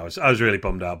 I don't know. I was really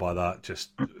bummed out by that.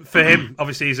 Just for him,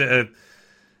 obviously, he's at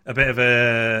a bit of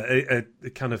a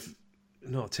kind of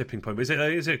not a tipping point, but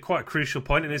is it quite a crucial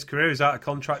point in his career? He's out of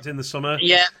contract in the summer.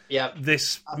 Yeah.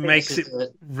 This makes it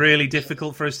really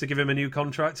difficult for us to give him a new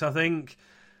contract, I think.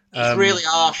 It's really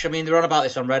harsh. I mean, they're on about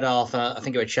this on Red Half. I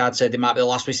think it was Chad said it might be the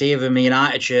last we see of him in a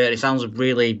United shirt. It sounds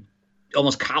really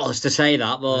almost callous to say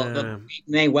that, but it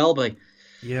may well be.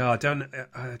 Yeah, I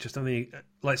just don't think.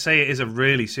 Like, say it is a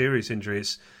really serious injury.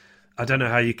 I don't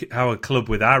know how a club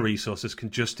with our resources can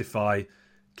justify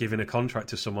giving a contract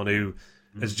to someone who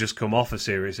has just come off a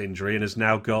serious injury and has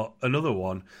now got another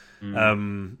one.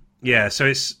 So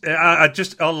it's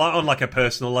just on like a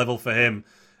personal level for him.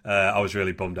 I was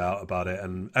really bummed out about it,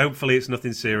 and hopefully it's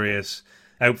nothing serious.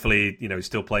 Hopefully, he's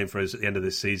still playing for us at the end of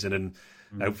this season, and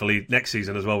hopefully next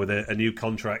season as well with a new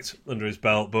contract under his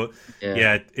belt. But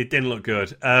it didn't look good.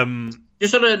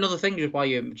 Just on another thing, just while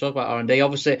you talk about R&D,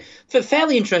 obviously,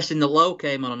 fairly interesting that Lowe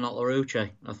came on and not LaRucci,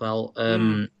 I felt.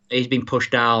 He's been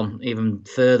pushed down even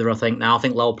further, I think, now. I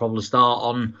think Lowe will probably start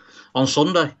on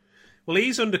Sunday. Well,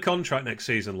 he's under contract next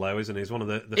season, Lowe, isn't he? He's one of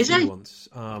the few ones.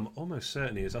 Almost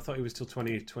certain he is. I thought he was till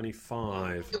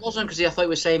 2025. It wasn't, because I thought he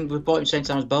was saying we bought him same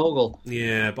time as Bogle.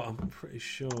 Yeah, but I'm pretty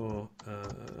sure.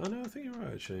 I think you're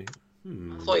right, actually.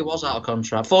 I thought he was out of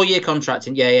contract. 4-year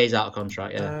contracting. Yeah, he's out of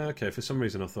contract. Yeah. Okay. For some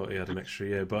reason, I thought he had an extra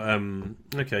year. But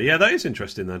okay. Yeah, that is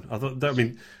interesting. Then I thought that. I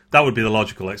mean, that would be the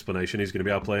logical explanation. He's going to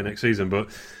be out playing next season. But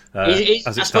as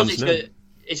it stands now,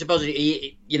 I suppose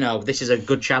this is a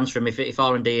good chance for him. If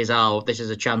R&D is out, this is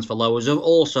a chance for Lowe, who's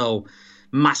also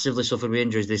massively suffered with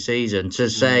injuries this season, to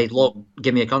say, look,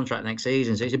 give me a contract next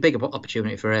season. So it's a big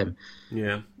opportunity for him.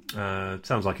 Yeah.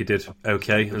 Sounds like he did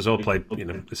okay. As well, played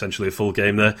essentially a full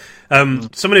game there.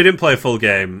 Someone who didn't play a full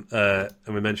game, and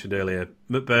we mentioned earlier,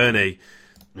 McBurnie.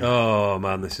 Oh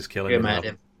man, this is killing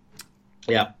me.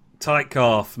 Yeah, tight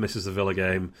calf, misses the Villa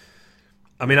game.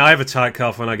 I mean, I have a tight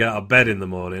calf when I get out of bed in the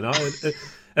morning.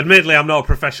 Admittedly, I'm not a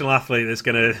professional athlete that's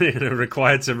going to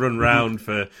required to run round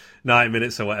for 90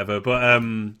 minutes or whatever, but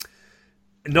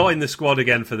not in the squad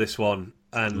again for this one,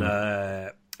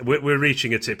 and. We're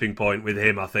reaching a tipping point with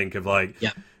him, I think, of like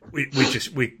we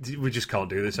just can't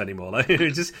do this anymore. Like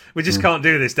we just can't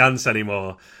do this dance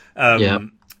anymore.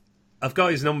 I've got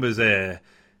his numbers here.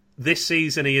 This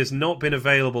season, he has not been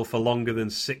available for longer than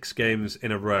 6 games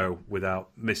in a row without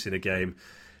missing a game,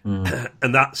 and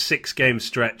that 6-game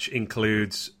stretch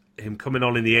includes him coming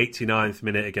on in the 89th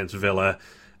minute against Villa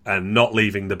and not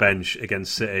leaving the bench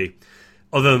against City.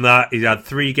 Other than that, he had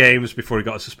 3 games before he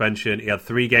got a suspension. He had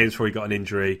 3 games before he got an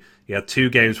injury. He had 2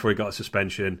 games before he got a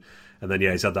suspension. And then,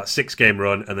 he's had that 6-game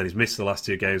run, and then he's missed the last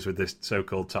 2 games with this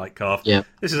so-called tight calf. Yeah.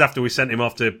 This is after we sent him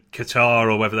off to Qatar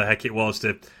or wherever the heck it was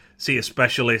to see a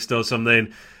specialist or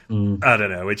something. I don't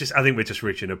know. I think we're just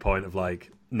reaching a point of, like,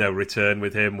 no return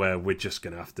with him, where we're just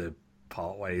going to have to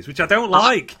part ways, which I don't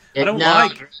like.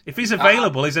 Like. If he's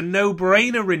available, he's a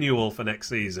no-brainer renewal for next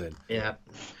season. Yeah.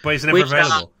 But he's never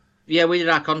available. Yeah, we did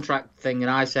our contract thing, and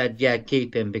I said,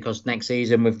 keep him, because next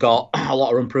season we've got a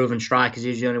lot of unproven strikers.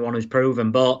 He's the only one who's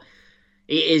proven. But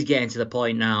it is getting to the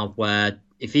point now where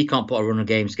if he can't put a run of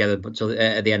games together but till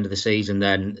at the end of the season,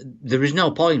 then there is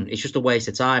no point. It's just a waste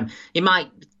of time. He might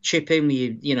chip in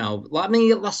with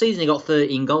last season he got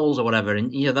 13 goals or whatever,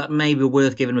 and that may be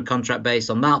worth giving him a contract based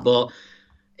on that, but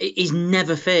he's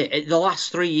never fit. The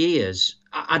last 3 years,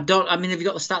 have you got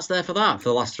the stats there for that for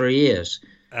the last 3 years?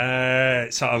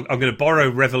 So I'm going to borrow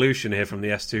Revolution here from the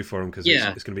S2 forum because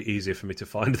it's going to be easier for me to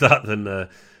find that than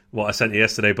what I sent you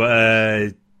yesterday.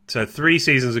 But so 3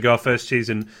 seasons ago, first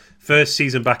season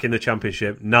back in the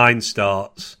Championship, 9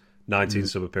 starts, 19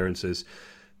 sub appearances.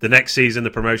 The next season,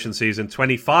 the promotion season,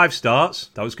 25 starts.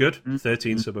 That was good.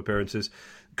 13 sub appearances.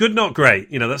 Good, not great.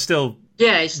 That's still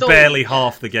barely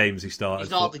half the games he started.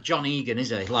 He's not the John Egan, is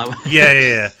he?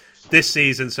 Yeah. This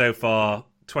season so far,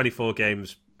 24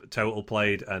 games total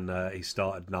played, and he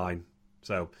started 9.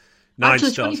 So 9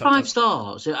 actually, starts. 25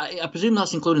 starts. I presume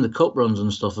that's including the cup runs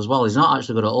and stuff as well. He's not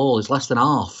actually good at all. It's less than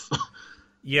half.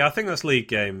 Yeah, I think that's league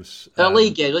games.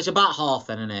 League games. It's about half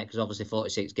then, isn't it? Because obviously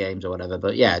 46 games or whatever.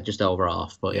 But yeah, just over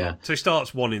half. But yeah. So he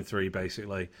starts 1 in 3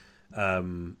 basically,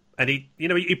 and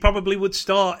he probably would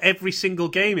start every single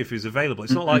game if he was available.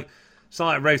 It's not like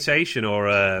rotation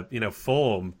or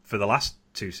form for the last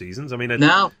 2 seasons. I mean,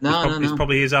 no. He's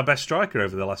probably our best striker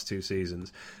over the last 2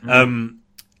 seasons.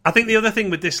 I think the other thing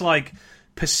with this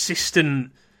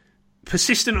persistent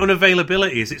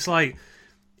unavailability is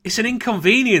it's an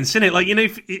inconvenience, isn't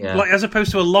it? As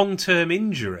opposed to a long-term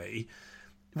injury,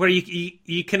 where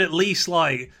you can at least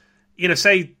say,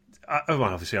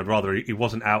 obviously I'd rather he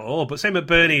wasn't out at all, but say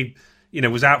McBurnie,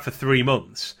 was out for 3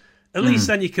 months. At least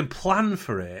then you can plan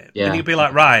for it, and you'll be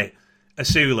like, right,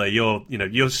 Asula,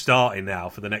 you're starting now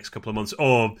for the next couple of months,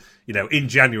 or in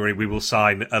January we will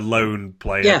sign a loan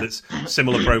player that's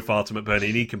similar profile to McBurnie,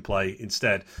 and he can play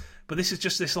instead. But this is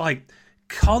just this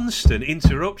constant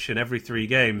interruption every 3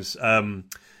 games.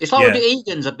 It's like the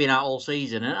Egan's have been out all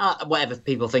season, and whatever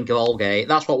people think of Aldgate,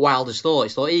 that's what Wilder's thought. He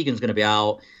thought Egan's going to be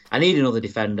out. I need another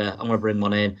defender. I'm going to bring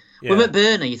one in. Yeah. With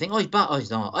McBurnie, you think, he's back. Oh,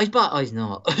 he's not. Oh, he's back. Oh, he's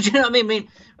not. Do you know what I mean?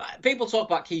 People talk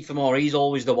about Kiefer Moore. He's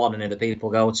always the one in it that people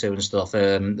go to and stuff.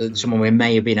 Someone we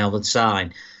may have been able to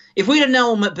sign. If we'd have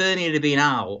known McBurnie had been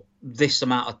out this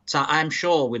amount of time, I'm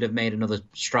sure we'd have made another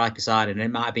striker signing, and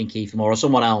it might have been Kiefer Moore or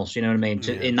someone else. You know what I mean?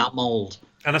 In that mould.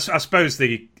 And I suppose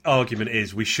the argument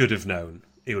is we should have known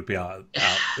he would be out.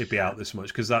 He'd be out this much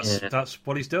because that's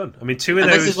what he's done. I mean, 2 of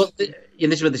those. This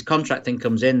is where this contract thing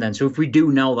comes in. Then, so if we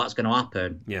do know that's going to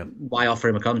happen, why offer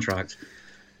him a contract?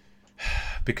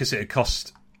 Because it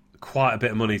cost quite a bit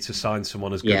of money to sign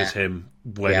someone as good as him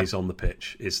when he's on the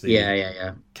pitch. Is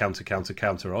the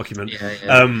counter argument?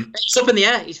 It's up in the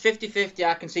air. He's 50-50.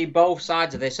 I can see both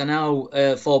sides of this. I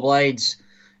know Four Blades.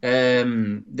 They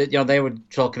were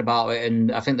talking about it,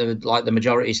 and I think the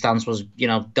majority stance was,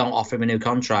 don't offer him a new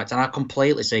contract, and I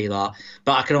completely see that.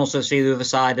 But I can also see the other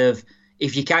side of,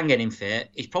 if you can get him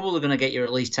fit, he's probably going to get you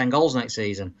at least 10 goals next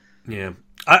season. Yeah,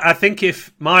 I think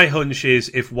if my hunch is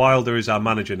if Wilder is our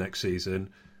manager next season,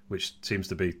 which seems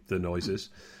to be the noises,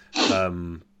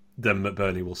 then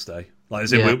McBurnie will stay.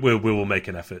 We will make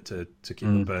an effort to keep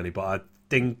McBurnie, but I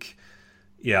think,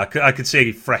 I could see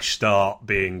a fresh start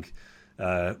being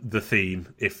the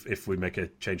theme if we make a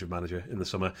change of manager in the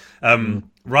summer.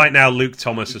 Right now, Luke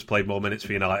Thomas has played more minutes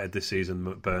for United this season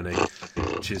than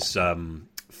McBurnie, which is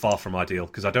far from ideal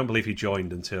because I don't believe he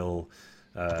joined until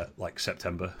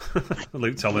September.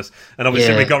 Luke Thomas, and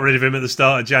obviously we got rid of him at the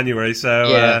start of January,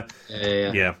 so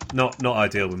not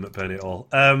ideal with McBurnie at all.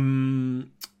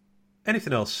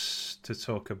 Anything else to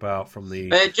talk about from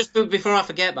the? Just before I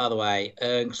forget, by the way,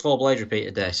 because Four Blades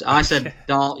repeated this. I said,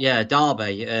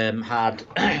 Derby had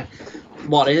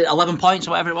 11 points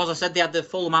or whatever it was. I said they had the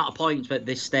full amount of points at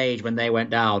this stage when they went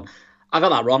down. I got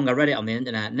that wrong. I read it on the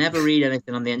internet. Never read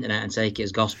anything on the internet and take it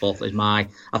as gospel. I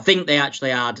think they actually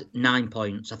had 9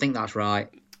 points. I think that's right.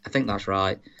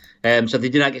 So they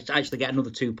did actually get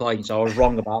another 2 points. I was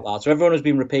wrong about that. So everyone has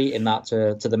been repeating that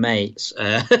to the mates.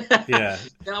 That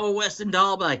were Western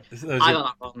Derby. I got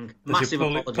that wrong. Massive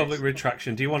public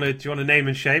retraction. Do you want to name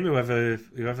and shame whoever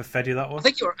fed you that one?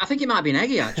 I think it might be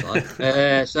Eggy actually.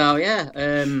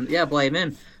 Blame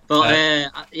him. But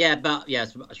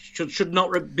should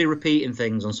not be repeating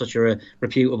things on such a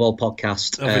reputable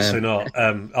podcast. Obviously not.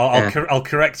 I'll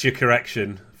correct your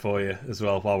correction for you as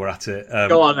well while we're at it.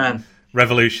 Go on, man.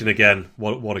 Revolution again.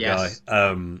 What a guy.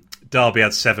 Derby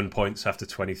had 7 points after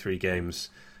 23 games.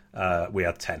 We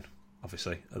had 10,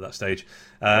 obviously, at that stage.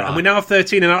 And we now have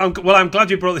 13. And I'm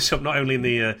glad you brought this up, not only in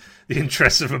the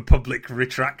interests of a public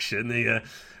retraction,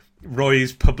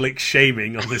 Roy's public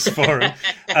shaming on this forum.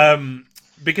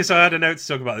 Because I had a note to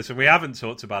talk about this, and we haven't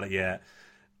talked about it yet.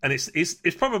 and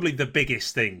it's probably the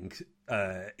biggest thing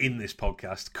in this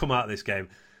podcast, come out of this game,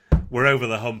 we're over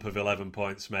the hump of 11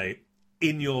 points, mate.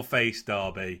 In your face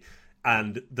derby,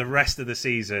 and the rest of the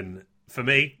season for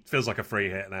me feels like a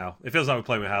free hit now. It feels like we're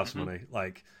playing with house money.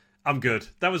 Like, I'm good.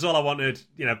 That was all I wanted.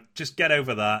 Just get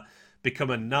over that,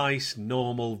 become a nice,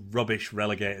 normal, rubbish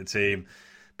relegated team,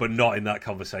 but not in that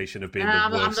conversation of being the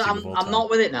worst team of all time. I'm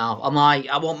not with it now. I'm like,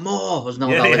 I want more. Because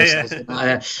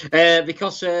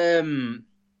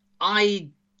I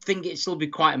think it'd still be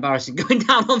quite embarrassing going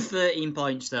down on 13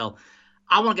 points still.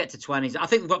 I want to get to 20s. I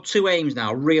think we've got two aims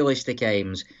now, realistic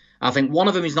aims. I think one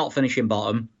of them is not finishing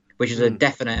bottom, which is a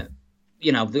definite,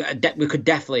 we could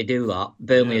definitely do that.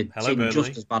 Burnley are team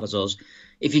just as bad as us.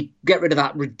 If you get rid of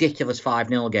that ridiculous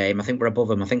 5-0 game, I think we're above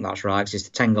them. I think that's right, because it's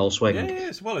a 10-goal swing.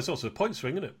 Yeah. Well, it's also a point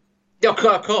swing, isn't it? Yeah,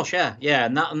 of course, yeah.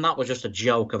 And that was just a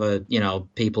joke of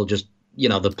people just,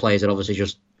 the players had obviously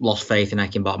just lost faith in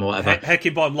Heckingbottom or whatever.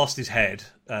 Heckingbottom lost his head.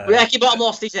 Heckingbottom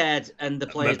lost his head, and the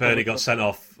players... McBurnie got sent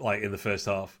off in the first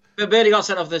half. McBurnie got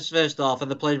sent off this first half, and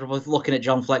the players were both looking at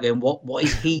John Fleck going, what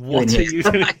is he doing here?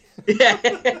 What are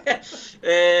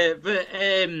you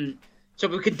doing? So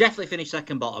we could definitely finish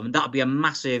second bottom, and that would be a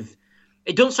massive...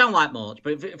 It doesn't sound like much,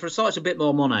 but for a start, it's a bit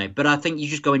more money. But I think you're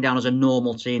just going down as a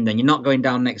normal team then. You're not going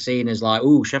down next season as like,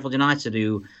 Sheffield United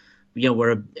do...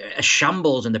 we're a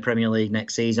shambles in the Premier League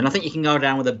next season. I think you can go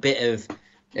down with a bit of,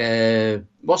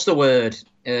 what's the word?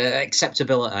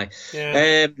 Acceptability.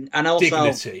 Yeah. And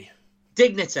also...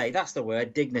 Dignity, that's the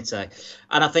word, dignity.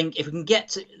 And I think if we can get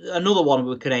to another one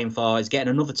we could aim for is getting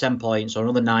another 10 points or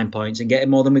another 9 points and getting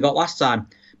more than we got last time.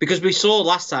 Because we saw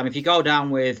last time, if you go down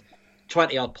with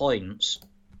 20-odd points,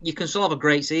 you can still have a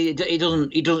great season. He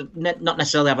doesn't not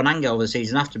necessarily have an hangover the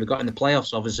season after. We got in the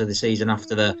playoffs, obviously, the season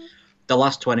after the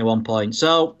last 21 points.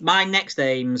 So my next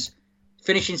aim's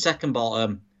finishing second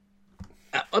bottom,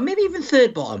 or maybe even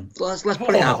third bottom. Let's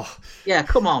put it out. Yeah,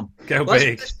 come on. Go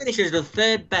big. Let's finish as the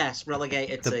third best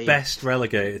relegated team. The best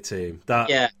relegated team.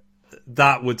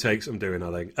 That would take some doing,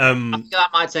 I think. I think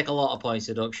that might take a lot of points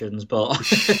deductions, but...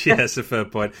 Yeah, it's a fair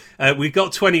point. We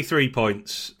got 23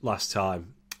 points last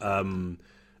time.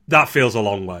 That feels a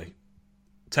long way.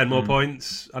 10 more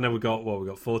points. I know we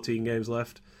got 14 games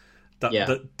left.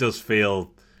 That does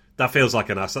feel... That feels like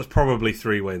an ass. That's probably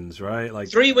 3 wins, right?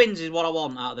 3 wins is what I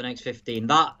want out of the next 15.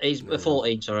 That is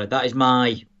 14. Sorry, that is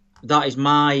my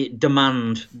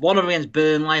demand. One of them against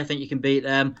Burnley. I think you can beat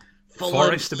them.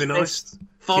 Forest to be nice.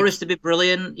 Forest to be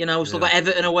brilliant. We've still got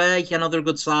Everton away. I know they're a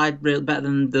good side, better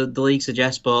than the league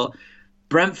suggests. But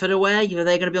Brentford away. Are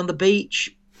they going to be on the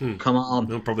beach? Come on.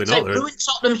 No, probably not. Ruin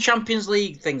Tottenham's Champions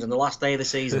League things on the last day of the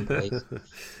season, please.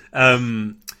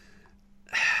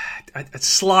 I'd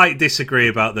slight disagree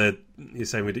about you're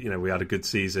saying we had a good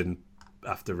season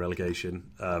after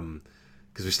relegation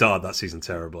because we started that season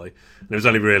terribly, and it was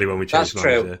only really when we changed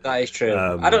manager. True. That is true.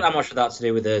 I don't have much of that to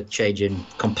do with the change in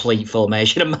complete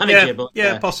formation of manager.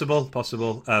 Possible.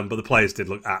 But the players did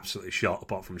look absolutely shot,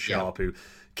 apart from Sharp, who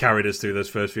carried us through those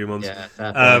first few months.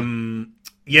 Well,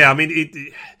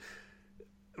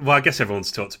 I guess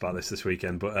everyone's talked about this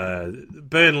weekend, but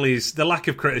the lack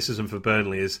of criticism for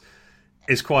Burnley is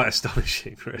quite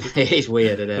astonishing, really. It is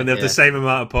weird, isn't it? When they have the same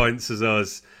amount of points as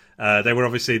us. They were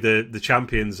obviously the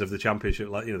champions of the championship,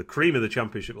 the cream of the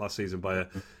championship last season by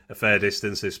a fair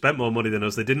distance. They spent more money than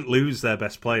us. They didn't lose their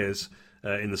best players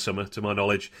in the summer, to my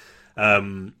knowledge.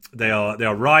 They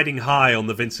are riding high on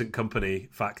the Vincent Kompany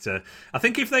factor. I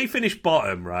think if they finish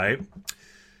bottom, right,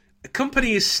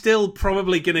 Kompany is still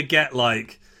probably going to get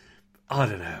I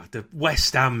don't know, the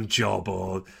West Ham job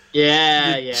or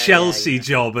the Chelsea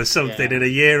job or something in a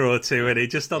year or two, and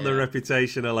just on the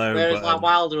reputation alone. Whereas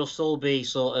Wilder will still be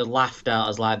sort of laughed at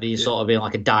as being sort of being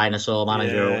like a dinosaur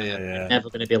manager, never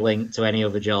going to be linked to any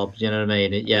other job. You know what I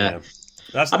mean?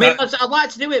 I'd like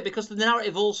to do it because the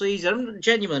narrative all season. I'm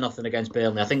genuinely nothing against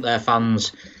Burnley. I think their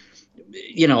fans,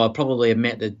 I'll probably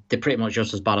admit that they're pretty much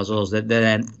just as bad as us.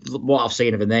 They're what I've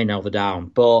seen of them, they know they're down.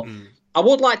 But I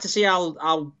would like to see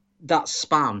how that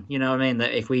span, you know what I mean?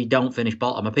 That if we don't finish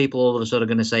bottom, are people all of a sudden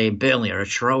going to say Burnley are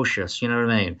atrocious? You know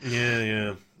what I mean?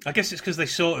 Yeah. I guess it's because they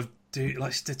sort of do,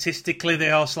 statistically,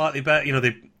 they are slightly better.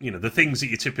 The things that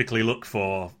you typically look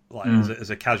for, as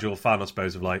a casual fan, I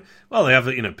suppose, of they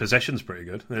have, possession's pretty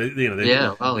good. They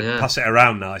pass it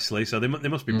around nicely, so they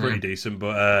must be pretty decent.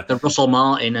 But the Russell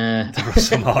Martin,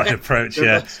 approach,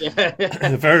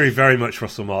 very, very much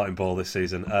Russell Martin ball this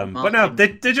season. But no,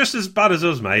 they're just as bad as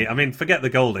us, mate. I mean, forget the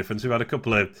goal difference. We've had a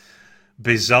couple of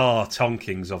bizarre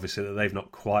tonkings, obviously, that they've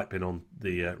not quite been on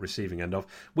the receiving end of.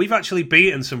 We've actually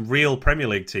beaten some real Premier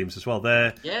League teams as well.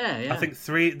 I think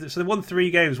 3. So they won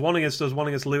 3 games: one against us, one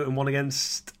against Luton, one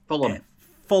against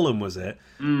Fulham, was it?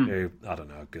 Who, I don't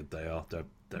know how good they are. They're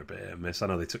a bit hit and miss. I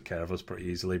know they took care of us pretty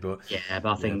easily, but but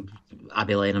I think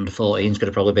Abbey Lane under 14's going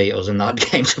to probably beat us in that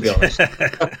game, to be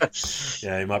honest.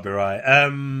 Yeah, you might be right.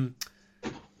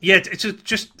 It's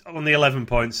just on the 11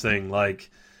 points thing. Like,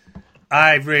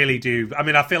 I really do. I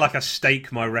mean, I feel like I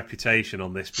stake my reputation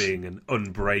on this being an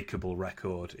unbreakable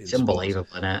record. It's unbelievable,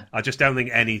 isn't it? I just don't think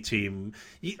any team.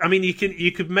 I mean, you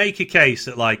could make a case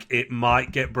that like it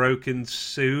might get broken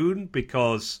soon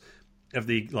because of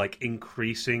the like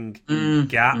increasing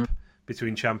gap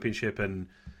between Championship and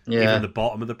even the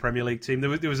bottom of the Premier League team.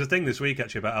 There was a thing this week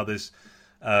actually about how there's.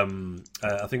 I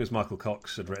think it was Michael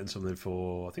Cox had written something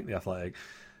for The Athletic.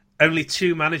 Only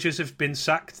 2 managers have been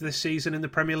sacked this season in the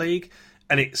Premier League,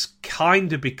 and it's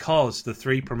kind of because the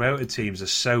 3 promoted teams are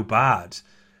so bad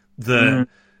that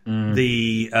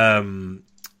the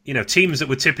teams that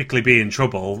would typically be in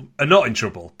trouble are not in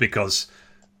trouble because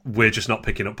we're just not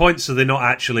picking up points, so they're not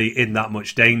actually in that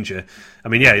much danger. I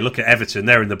mean, you look at Everton;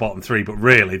 they're in the bottom 3, but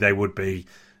really they would be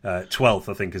 12th,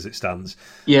 I think, as it stands.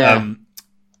 Yeah.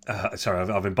 Sorry,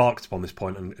 I've embarked upon this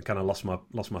point and kind of lost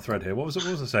my thread here. What was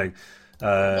I saying? All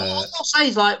I'll say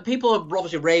is, like, people are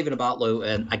obviously raving about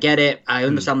Luton. I get it. I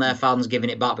understand their fans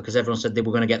giving it back because everyone said they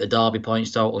were going to get the derby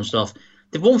points total and stuff.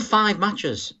 They've won 5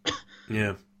 matches.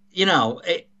 Yeah.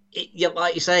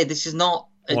 Like you say, this is not...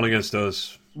 One against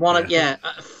us.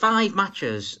 5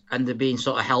 matches, and they're being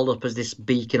sort of held up as this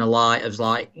beacon of light of,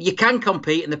 like, you can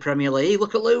compete in the Premier League.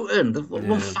 Look at Luton. They've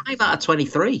won 5 out of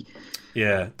 23.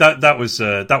 Yeah, that was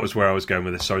where I was going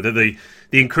with this. Sorry, the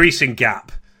increasing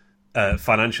gap...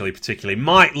 financially, particularly,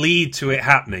 might lead to it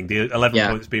happening. The 11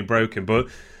 points being broken, but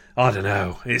I don't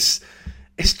know. It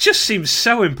just seems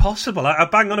so impossible. I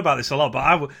bang on about this a lot,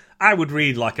 but I would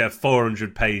read like a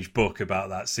 400-page book about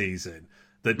that season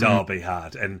that Derby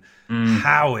had and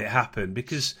how it happened,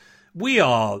 because we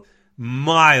are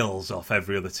miles off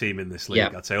every other team in this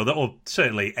league. I'd say, or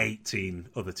certainly 18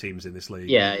 other teams in this league.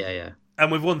 Yeah.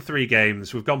 And we've won 3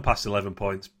 games. We've gone past 11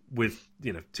 points with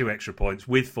 2 extra points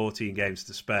with 14 games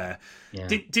to spare. Yeah.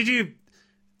 Did you?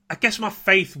 I guess my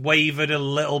faith wavered a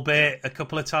little bit a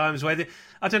couple of times. Where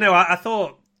I don't know. I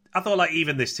thought like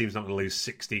even this team's not going to lose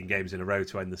 16 games in a row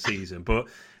to end the season. But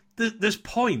there's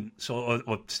points or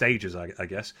stages, I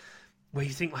guess, where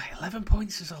you think like 11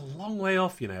 points is a long way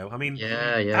off. I mean,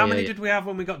 how many did we have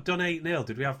when we got done 8-0?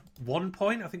 Did we have 1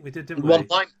 point? I think we did, didn't we? 1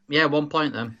 point. Yeah, 1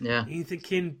 point then. Yeah. You're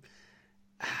thinking,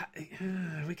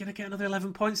 are we going to get another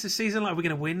 11 points this season? Like, are we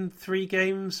going to win 3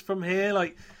 games from here?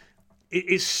 Like, it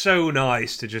is so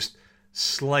nice to just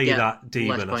slay that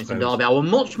demon. Less points in Derby. I was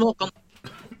much more.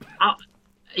 I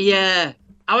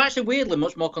was actually weirdly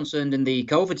much more concerned in the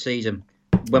COVID season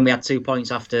when we had 2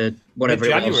 points after whatever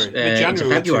it was into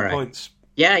February. 2 points.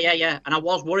 Yeah. And I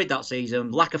was worried that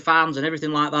season, lack of fans and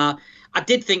everything like that. I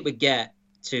did think we'd get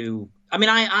to. I mean,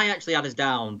 I actually had us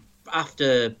down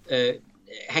after.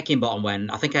 Heckingbottom went,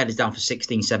 I think I had us down for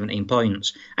 16, 17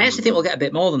 points. I actually think we'll get a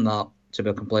bit more than that, to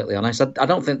be completely honest. I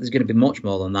don't think there's going to be much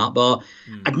more than that, but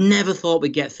I'd never thought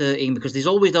we'd get 13 because there's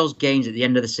always those games at the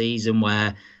end of the season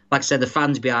where, like I said, the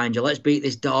fans behind you, let's beat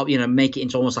this Derby, make it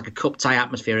into almost like a cup tie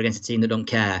atmosphere against a team that don't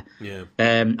care. Yeah.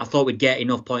 I thought we'd get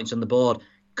enough points on the board.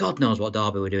 God knows what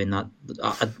Derby were doing that.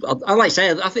 I like to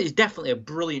say, I think it's definitely a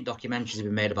brilliant documentary to be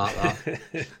made about that.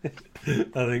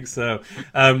 I think so.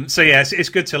 It's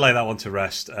good to lay that one to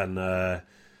rest. And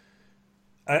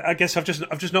I guess I've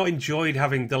just not enjoyed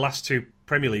having the last 2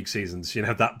 Premier League seasons.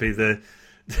 That be the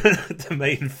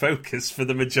main focus for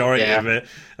the majority of it.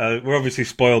 We're obviously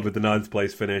spoiled with the 9th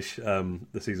place finish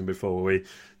the season before, where we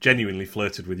genuinely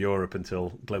flirted with Europe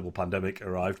until global pandemic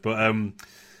arrived. But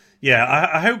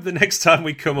I hope the next time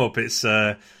we come up, it's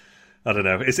I don't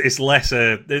know, it's less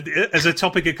as a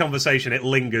topic of conversation. It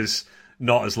lingers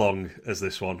not as long as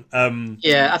this one.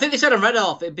 I think they said on Red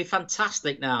Off it'd be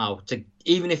fantastic now to,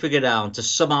 even if we go down, to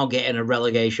somehow get in a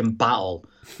relegation battle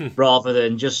rather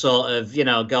than just sort of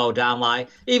go down. Like,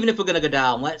 even if we're going to go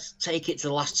down, let's take it to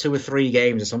the last 2 or 3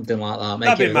 games or something like that.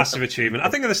 That'd be a massive achievement. I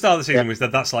think at the start of the season was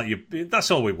that's like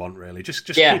that's all we want, really. Just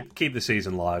keep the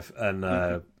season live. And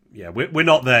we're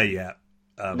not there yet.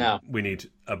 No. We need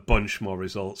a bunch more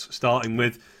results, starting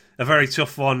with a very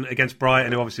tough one against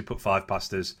Brighton, who obviously put 5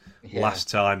 past us last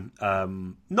time.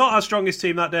 Not our strongest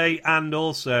team that day, and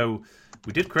also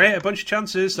we did create a bunch of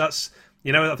chances. That's,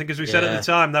 I think as we said at the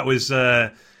time, that was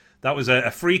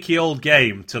a freaky old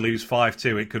game to lose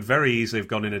 5-2. It could very easily have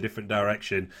gone in a different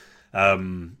direction.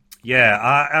 I'm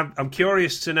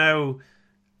curious to know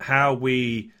how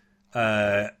we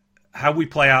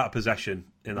play out of possession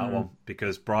in that one,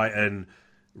 because Brighton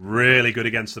really good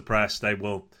against the press. They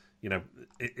will,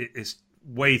 it's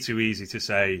way too easy to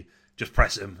say just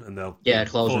press them and they'll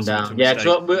close them down. Yeah, because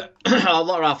a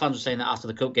lot of our fans were saying that after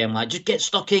the cup game, like, just get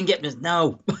stuck in,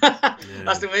 no.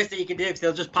 That's the worst thing you can do, because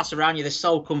they'll just pass around you. They're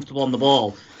so comfortable on the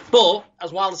ball. But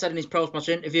as Wilder said in his post-match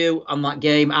interview on that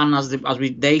game, and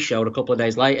they showed a couple of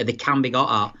days later, they can be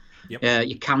got at. Yep.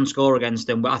 You can score against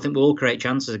them, but I think we will create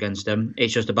chances against them.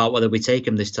 It's just about whether we take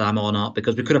them this time or not,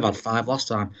 because we could have had 5 last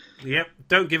time. Yep.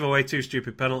 Don't give away 2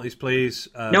 stupid penalties, please.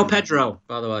 No Pedro,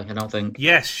 by the way, I don't think.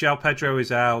 Yes, João Pedro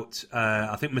is out.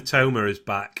 I think Matoma is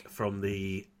back from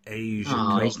the Asian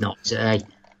Cup. He's not today.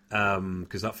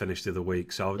 Because that finished the other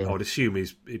week, so I would assume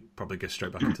he'd probably go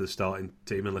straight back into the starting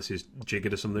team unless he's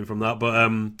jiggered or something from that.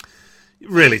 But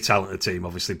really talented team,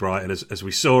 obviously, Brighton, as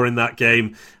we saw in that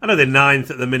game. I know they're 9th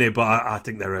at the minute, but I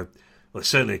think they're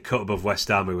certainly a cut above West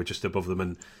Ham, who were just above them,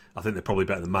 and I think they're probably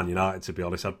better than Man United, to be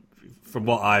honest. From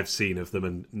what I've seen of them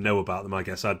and know about them, I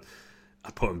guess I'd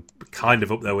put them kind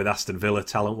of up there with Aston Villa,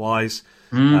 talent-wise.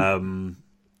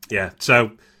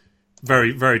 So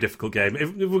very, very difficult game.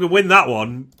 If we can win that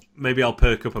one, maybe I'll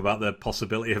perk up about the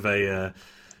possibility of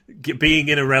being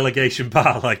in a relegation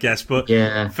battle, I guess. But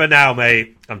for now,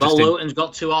 mate, Luton's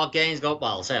got 2 hard games.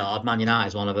 Man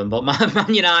United's one of them, but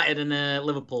Man United and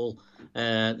Liverpool,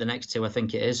 the next 2, I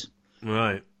think it is.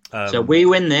 Right. So we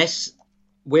win this.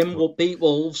 Will beat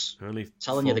Wolves.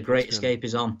 Telling you, the great escape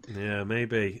is on. Yeah,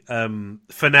 maybe.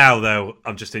 For now, though,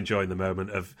 I'm just enjoying the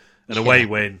moment of an away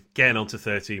win, getting on to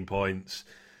 13 points.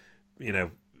 I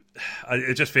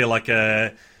just feel like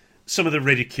some of the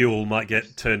ridicule might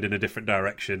get turned in a different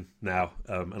direction now,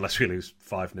 unless we lose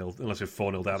 5-0, unless we're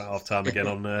 4-0 down at half-time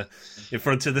again in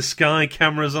front of the Sky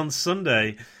cameras on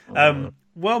Sunday.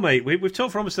 Well, mate, we've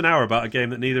talked for almost an hour about a game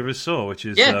that neither of us saw, which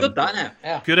is good, that, isn't it?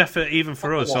 Yeah. Good effort even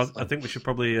for us. So I think we should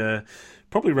probably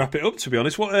wrap it up, to be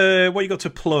honest. What you got to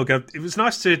plug? It was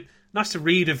nice to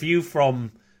read a view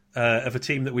from of a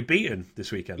team that we'd beaten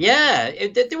this weekend. Yeah,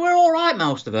 they were all right,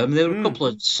 most of them. There were a couple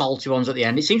of salty ones at the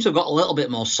end. It seems to have got a little bit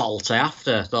more salty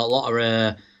after. A lot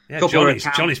of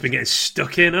Johnny's been getting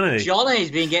stuck in, hasn't he?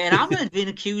 Johnny's been getting hammered, being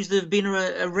accused of being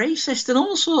a racist and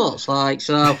all sorts.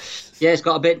 It's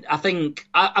got a bit. I think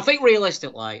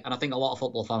realistically, and I think a lot of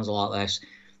football fans are like this.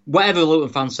 Whatever Luton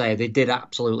fans say, they did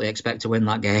absolutely expect to win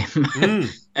that game,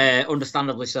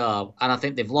 understandably so. And I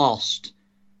think they've lost.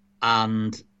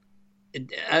 And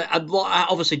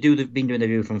obviously, they've been doing the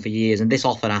review for years, and this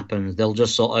often happens. They'll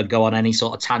just sort of go on any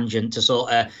sort of tangent to sort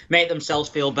of make themselves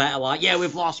feel better. Like, yeah,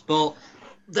 we've lost, but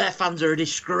their fans are a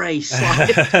disgrace.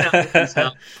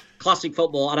 Classic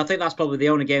football, and I think that's probably the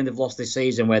only game they've lost this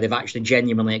season where they've actually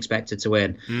genuinely expected to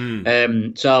win. A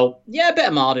bit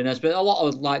of mardiness, but a lot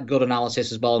of good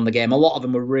analysis as well in the game. A lot of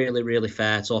them were really, really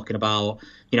fair, talking about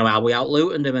how we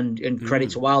out-Lutoned them and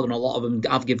credit to Wilder, and a lot of them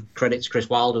I've given credit to Chris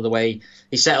Wilder the way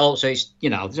he set up. So it's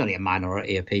there's only a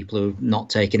minority of people who are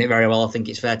not taking it very well, I think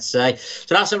it's fair to say.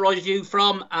 So that's a Roy's view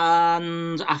from,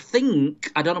 and I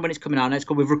don't know when it's coming out next,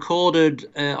 but we've recorded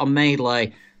on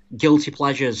Madeley Guilty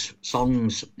Pleasures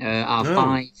songs, our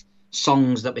 5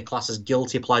 songs that we class as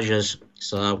guilty pleasures.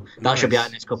 So that should be out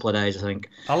in the next couple of days, I think.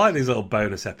 I like these little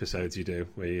bonus episodes you do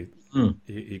where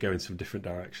you go in some different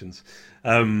directions.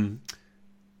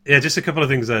 Just a couple of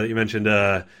things that you mentioned,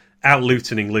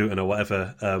 out-Lutoning Luton or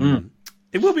whatever.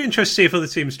 It will be interesting to see if other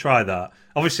teams try that.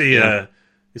 Obviously, it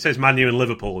says Man U and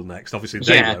Liverpool next. Obviously,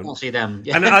 they won't. I'll see them.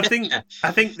 Yeah. And I think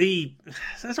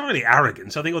that's not really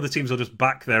arrogance. I think other teams will just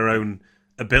back their own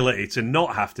ability to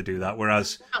not have to do that,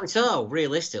 whereas so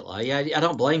realistically, I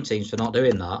don't blame teams for not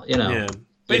doing that.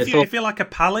 But if you feel like a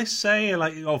Palace, say,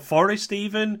 or Forest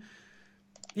even,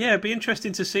 it'd be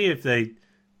interesting to see if they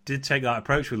did take that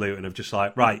approach with Luton of just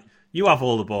like, right, you have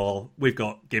all the ball, we've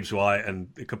got Gibbs White and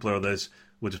a couple of others,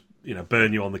 we'll just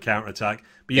burn you on the counter attack,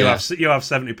 but you have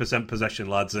 70% possession,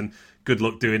 lads, and good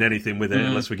luck doing anything with it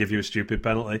unless we give you a stupid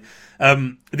penalty.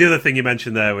 The other thing you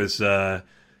mentioned there was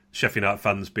Sheffield United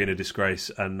fans being a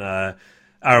disgrace, and our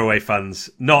away fans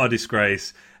not a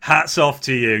disgrace. Hats off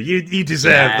to you. You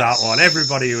deserved that one.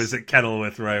 Everybody who was at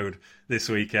Kenilworth Road this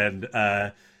weekend.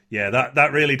 That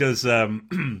really does.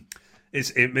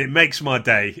 It makes my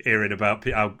day hearing about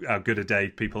how good a day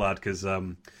people had, because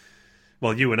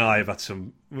you and I have had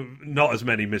some not as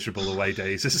many miserable away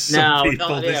days as some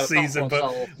people this season,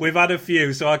 but we've had a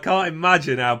few, so I can't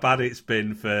imagine how bad it's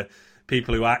been for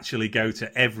people who actually go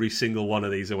to every single one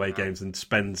of these away games and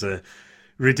spends a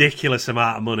ridiculous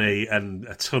amount of money and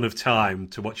a ton of time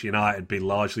to watch United be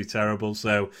largely terrible.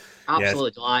 So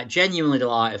absolutely genuinely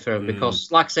delighted for them, because,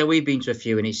 like I say, we've been to a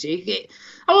few, and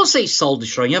I won't say it's soul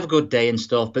destroying. You have a good day and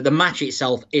stuff, but the match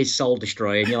itself is soul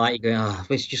destroying. You're going, oh,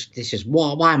 this is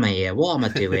what? Why am I here? What am I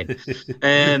doing?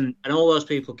 And all those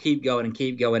people keep going, and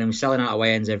we're selling out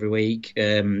away ends every week.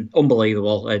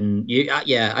 Unbelievable. And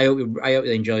I hope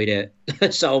you enjoyed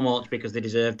it so much because they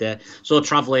deserved it. So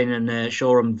travelling and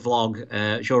showroom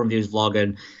views vlog,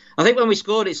 and I think when we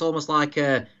scored, it's almost like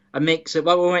a mix of,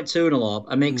 well, we went 2-0 up,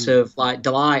 a mix of like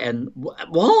delight and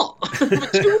what?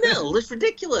 2-0? It's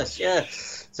ridiculous. Yeah.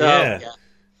 So, yeah.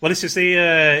 Well, this is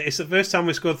it's the first time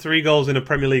we scored 3 goals in a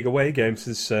Premier League away game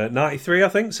since '93, I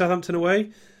think, Southampton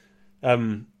away.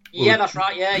 Yeah, that's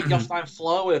right. Yeah, Jocelyn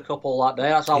Flo with a couple that day.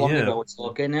 That's how long ago we're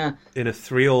talking. Yeah, in a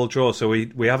 3-3 draw. So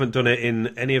we haven't done it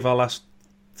in any of our last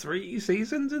 3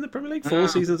 seasons in the Premier League, 4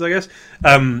 seasons, I guess.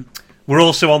 We're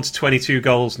also on to 22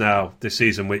 goals now this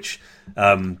season, which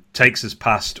takes us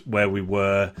past where we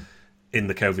were in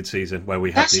the COVID season, where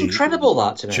we had incredible,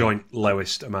 that to me. Joint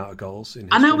lowest amount of goals in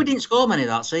history. I know we didn't score many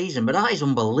that season, but that is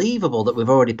unbelievable that we've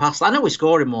already passed. I know we're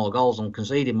scoring more goals and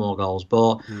conceding more goals,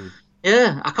 but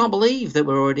yeah, I can't believe that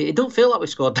we're already. It don't feel like we've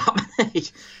scored that many.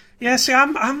 Yeah, see,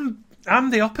 I'm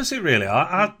the opposite, really.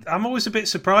 I'm always a bit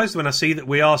surprised when I see that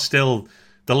we are still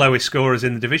the lowest scorers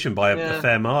in the division by a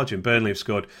fair margin. Burnley have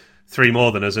scored 3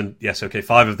 more than us, and yes, okay,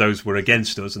 5 of those were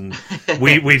against us, and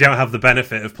we don't have the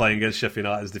benefit of playing against Sheffield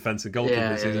United's defence and goalkeeping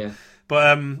this season. Yeah.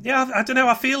 But I don't know.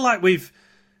 I feel like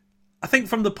I think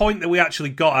from the point that we actually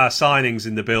got our signings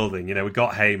in the building, we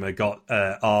got Hamer, got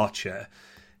Archer.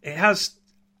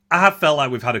 I have felt like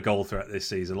we've had a goal threat this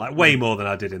season, like way more than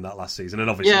I did in that last season, and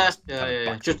obviously,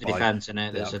 just the defence in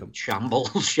it. There's a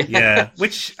shambles. Yeah,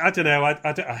 which I don't know.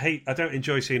 I don't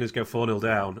enjoy seeing us go 4-0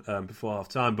 down before half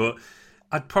time, but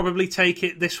I'd probably take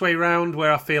it this way round,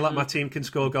 where I feel like my team can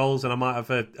score goals and I might have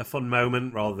a fun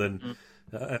moment rather than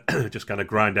just kind of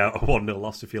grind out a 1-0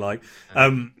 loss, if you like.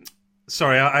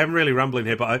 Sorry, I am really rambling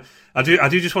here, but I do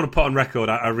just want to put on record.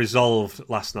 I resolved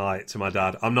last night to my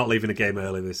dad, I'm not leaving a game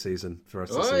early this season for the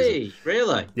rest of the season.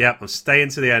 Really? Yeah, I'm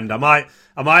staying to the end. I might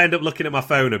end up looking at my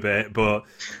phone a bit, but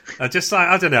I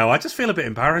don't know. I just feel a bit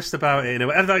embarrassed about it.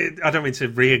 I don't mean to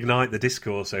reignite the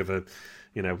discourse over,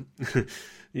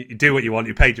 you do what you want.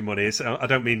 You paid your money. I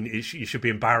don't mean you should be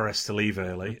embarrassed to leave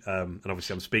early. And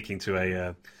obviously, I'm speaking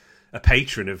to a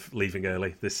patron of leaving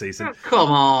early this season. Oh,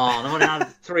 come on, I've only had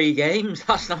 3 games.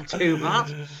 That's not too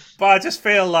bad. But I just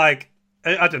feel like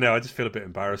I don't know. I just feel a bit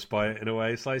embarrassed by it in a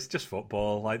way. It's like it's just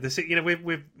football. Like this,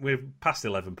 we've past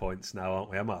 11 points now,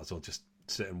 aren't we? I might as well just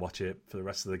sit and watch it for the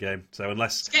rest of the game. So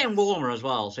it's getting warmer as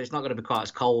well, so it's not going to be quite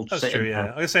as cold. That's true. Yeah,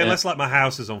 I'm gonna say unless like my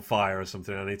house is on fire or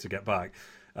something, I need to get back.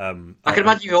 I can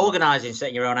imagine you organising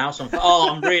setting your own house on fire.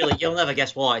 Oh, you'll never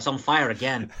guess what. It's on fire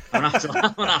again. I'm going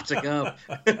to have to go.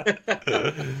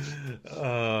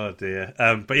 Oh, dear.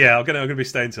 But yeah, I'm going to be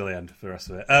staying till the end for the rest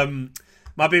of it.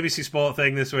 My BBC Sport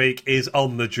thing this week is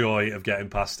on the joy of getting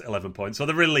past 11 points, or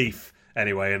the relief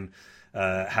anyway, and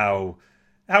how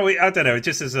we, I don't know, it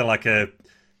just is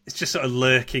it's just sort of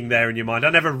lurking there in your mind.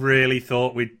 I never really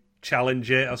thought we'd challenge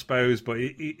it, I suppose, but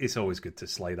it's always good to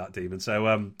slay that demon.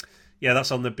 So, yeah,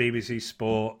 that's on the BBC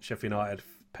Sport Sheffield United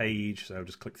page, so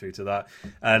just click through to that.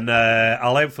 And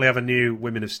I'll hopefully have a new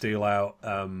Women of Steel out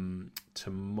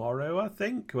tomorrow, I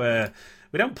think, where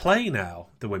we don't play now,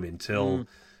 the women, till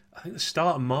I think the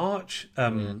start of March,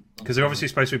 because they're obviously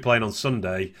supposed to be playing on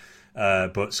Sunday,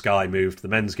 but Sky moved the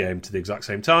men's game to the exact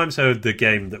same time, so the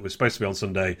game that was supposed to be on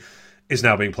Sunday is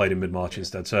now being played in mid-March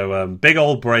instead. So big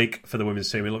old break for the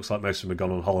women's team. It looks like most of them have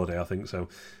gone on holiday, I think, so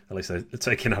at least they're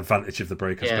taking advantage of the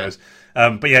break, I suppose.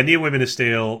 But yeah, new Women of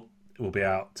Steel will be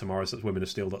out tomorrow, so that's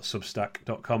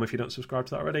womenofsteel.substack.com if you don't subscribe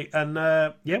to that already. And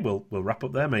yeah, we'll wrap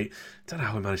up there, mate. Don't know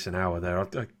how we managed an hour there.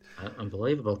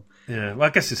 Unbelievable. Yeah, well, I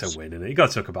guess it's a win, isn't it? You got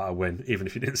to talk about a win, even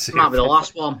if you didn't see it. Might be the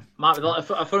last one.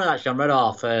 Funny actually, I read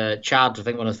off Chad. I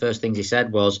think one of the first things he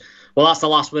said was, "Well, that's the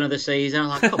last win of the season." I'm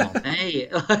like, "Come on,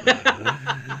 mate."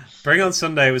 Bring on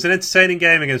Sunday. It was an entertaining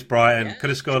game against Brighton. Could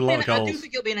have scored a lot of goals. I do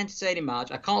think it'll be an entertaining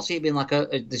match. I can't see it being like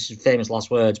this is famous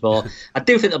last words, but I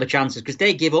do think there'll be chances because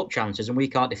they give up chances and we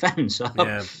can't defend. So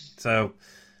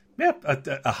yeah,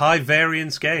 a high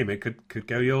variance game. It could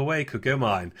go your way, could go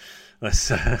mine. Let's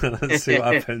see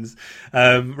what happens.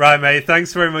 Right, mate.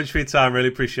 Thanks very much for your time. Really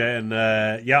appreciate it.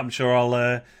 And yeah, I'm sure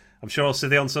I'll see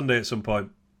you on Sunday at some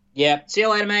point. Yeah. See you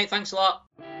later, mate. Thanks a lot.